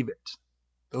believe it.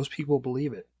 Those people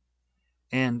believe it.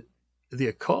 And the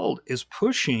occult is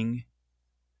pushing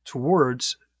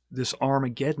towards this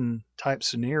Armageddon type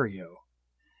scenario.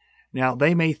 Now,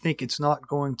 they may think it's not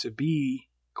going to be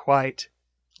quite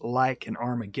like an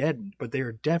Armageddon, but they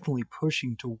are definitely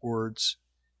pushing towards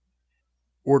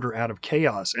order out of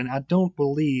chaos. And I don't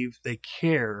believe they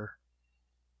care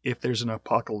if there's an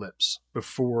apocalypse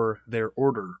before their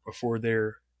order, before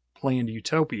their planned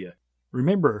utopia.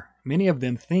 Remember, many of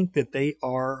them think that they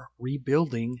are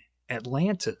rebuilding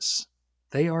Atlantis.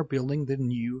 They are building the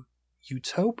new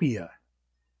utopia.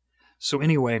 So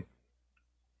anyway,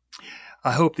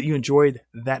 I hope that you enjoyed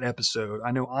that episode.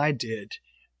 I know I did.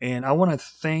 And I want to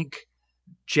thank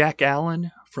Jack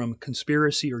Allen from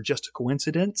Conspiracy or Just a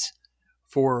Coincidence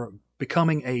for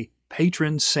becoming a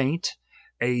patron saint,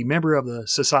 a member of the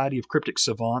Society of Cryptic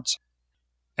Savants.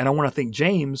 And I want to thank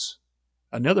James,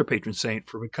 another patron saint,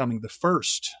 for becoming the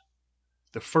first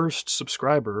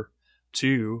subscriber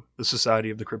to the Society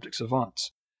of the Cryptic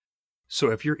Savants. So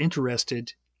if you're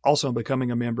interested also in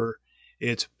becoming a member,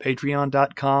 it's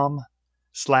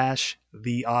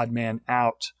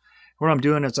patreon.com/theoddmanout. What I'm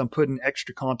doing is I'm putting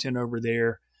extra content over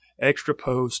there, extra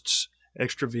posts,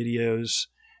 extra videos,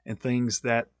 and things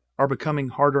that are becoming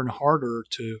harder and harder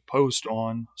to post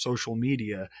on social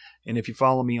media. And if you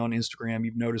follow me on Instagram,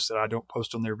 you've noticed that I don't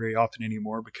post on there very often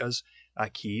anymore because I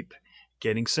keep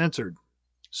getting censored.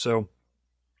 So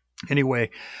anyway,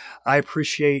 I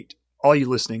appreciate all you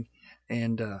listening.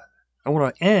 And I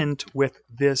want to end with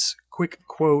this quick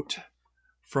quote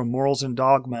from Morals and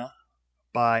Dogma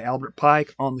by Albert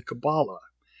Pike on the Kabbalah.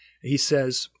 He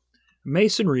says,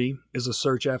 "Masonry is a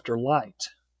search after light.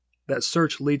 That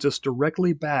search leads us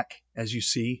directly back, as you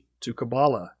see, to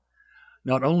Kabbalah.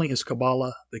 Not only is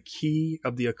Kabbalah the key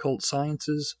of the occult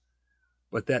sciences,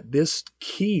 but that this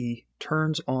key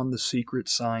turns on the secret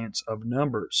science of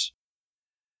numbers."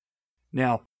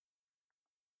 Now,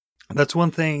 that's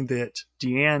one thing that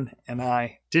DeAnne and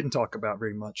I didn't talk about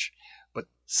very much, but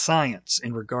science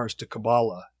in regards to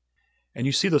Kabbalah. And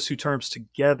you see those two terms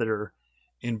together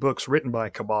in books written by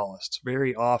Kabbalists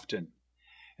very often.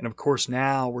 And of course,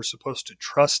 now we're supposed to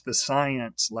trust the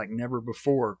science like never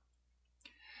before.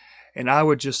 And I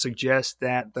would just suggest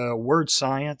that the word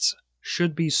science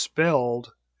should be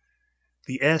spelled,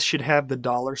 the S should have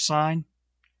the $sign,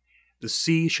 the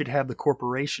C should have the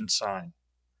corporation sign.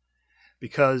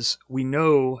 Because we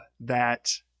know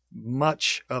that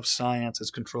much of science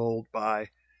is controlled by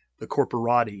the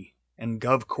corporati and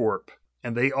GovCorp,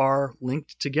 and they are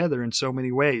linked together in so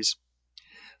many ways.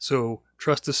 So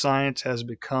trust the science has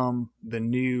become the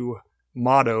new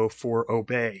motto for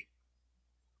obey.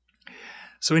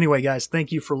 So anyway, guys,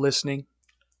 thank you for listening.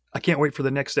 I can't wait for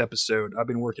the next episode. I've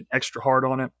been working extra hard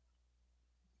on it.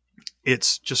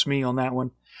 It's just me on that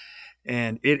one.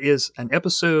 And it is an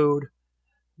episode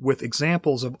with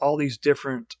examples of all these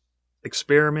different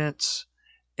experiments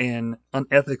and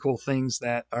unethical things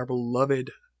that our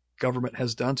beloved government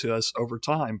has done to us over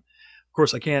time. Of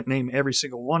course, I can't name every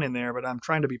single one in there, but I'm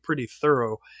trying to be pretty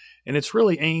thorough. And it's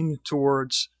really aimed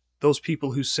towards those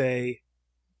people who say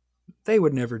they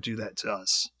would never do that to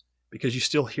us, because you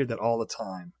still hear that all the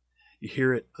time. You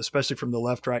hear it, especially from the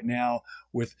left right now,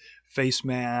 with face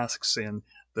masks and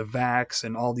the vax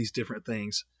and all these different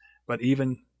things. But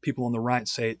even people on the right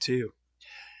say it too.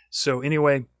 So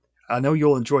anyway, I know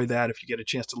you'll enjoy that if you get a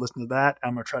chance to listen to that.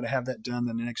 I'm going to try to have that done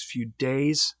in the next few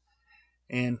days.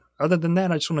 And other than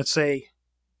that, I just want to say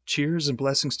cheers and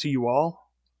blessings to you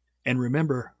all. And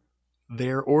remember,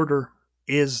 their order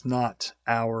is not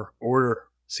our order.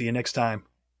 See you next time.